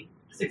vital to be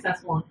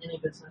successful in any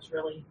business,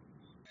 really.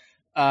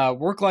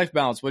 Work-life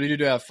balance. What do you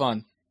do to have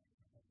fun?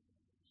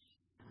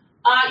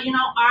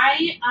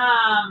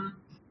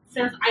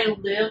 Since I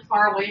live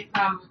far away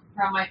from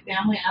my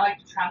family, I like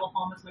to travel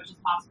home as much as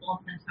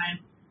possible and spend time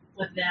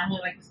with them. We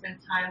like to spend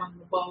time on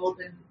the boat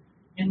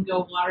and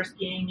go water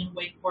skiing and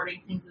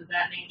wakeboarding, things of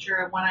that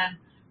nature. When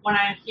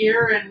I'm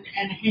here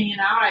and hanging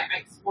out,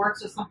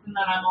 sports is something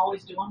that I'm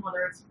always doing,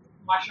 whether it's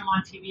watching them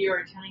on TV or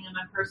attending them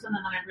in person.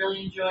 And then I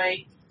really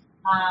enjoy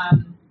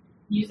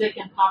music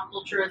and pop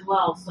culture as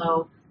well.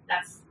 So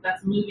that's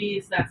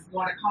movies, that's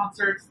going to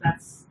concerts,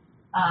 that's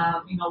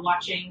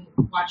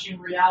watching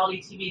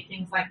reality TV,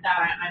 things like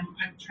that. I'm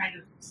trying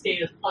to stay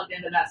as plugged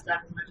into that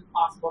stuff as much as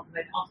possible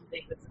because I also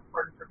think it's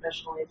important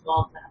professionally as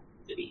well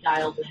to be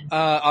dialed in.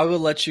 I will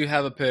let you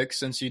have a pick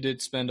since you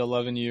did spend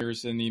 11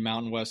 years in the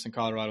Mountain West in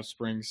Colorado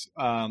Springs.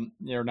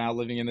 You're now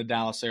living in the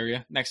Dallas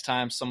area. Next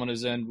time someone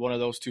is in one of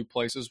those two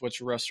places, what's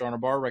your restaurant or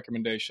bar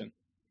recommendation?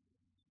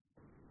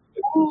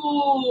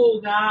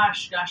 Oh,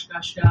 gosh.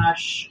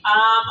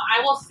 I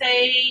will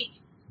say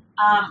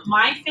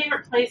my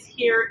favorite place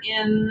here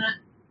in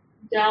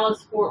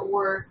Dallas-Fort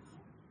Worth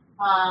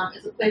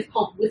is a place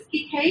called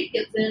Whiskey Cake.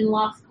 It's in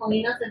Las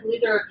Colinas. I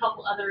believe there are a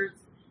couple others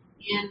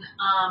in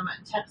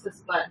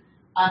Texas, but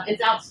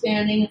it's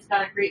outstanding. It's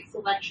got a great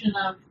selection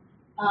of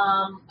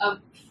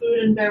food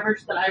and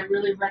beverage that I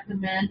really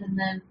recommend. And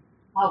then,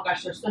 oh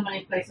gosh, there's so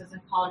many places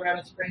in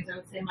Colorado Springs. I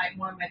would say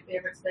one of my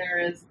favorites there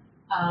is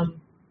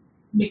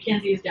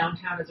Mackenzie's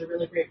downtown is a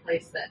really great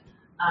place that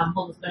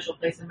holds a special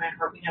place in my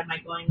heart. We have my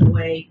going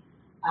away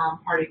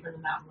party for the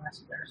Mountain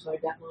West there, so I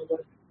definitely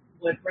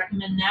would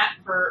recommend that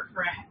for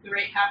a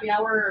great happy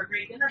hour or a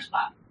great dinner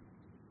spot.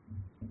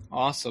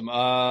 Awesome.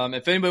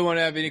 If anybody want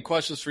to have any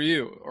questions for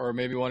you, or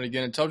maybe want to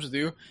get in touch with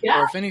you, Yeah.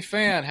 or if any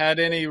fan had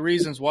any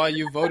reasons why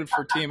you voted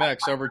for Team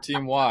X over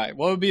Team Y,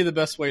 what would be the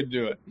best way to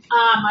do it?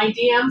 My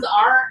DMs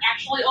are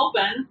actually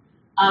open.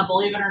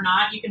 Believe it or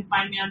not, you can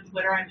find me on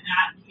Twitter. I'm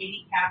at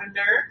Katie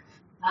Cavender.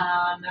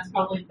 That's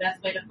probably the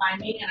best way to find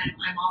me. And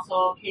I'm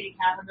also Katie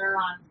Cavender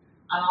on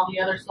all the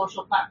other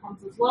social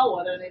platforms as well,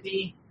 whether they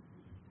be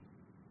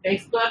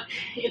Facebook,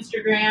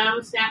 Instagram,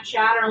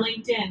 Snapchat, or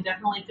LinkedIn.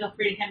 Definitely feel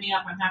free to hit me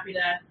up. I'm happy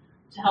to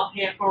help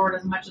pay it forward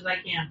as much as I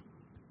can.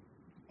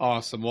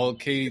 Awesome. Well,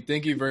 Katie,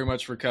 thank you very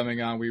much for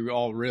coming on. We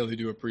all really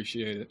do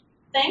appreciate it.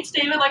 Thanks,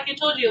 David. Like I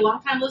told you,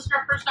 long-time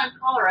listener, first-time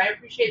caller. I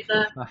appreciate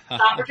the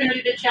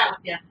opportunity to chat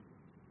with you.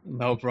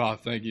 No problem.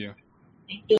 Thank you. Thank you.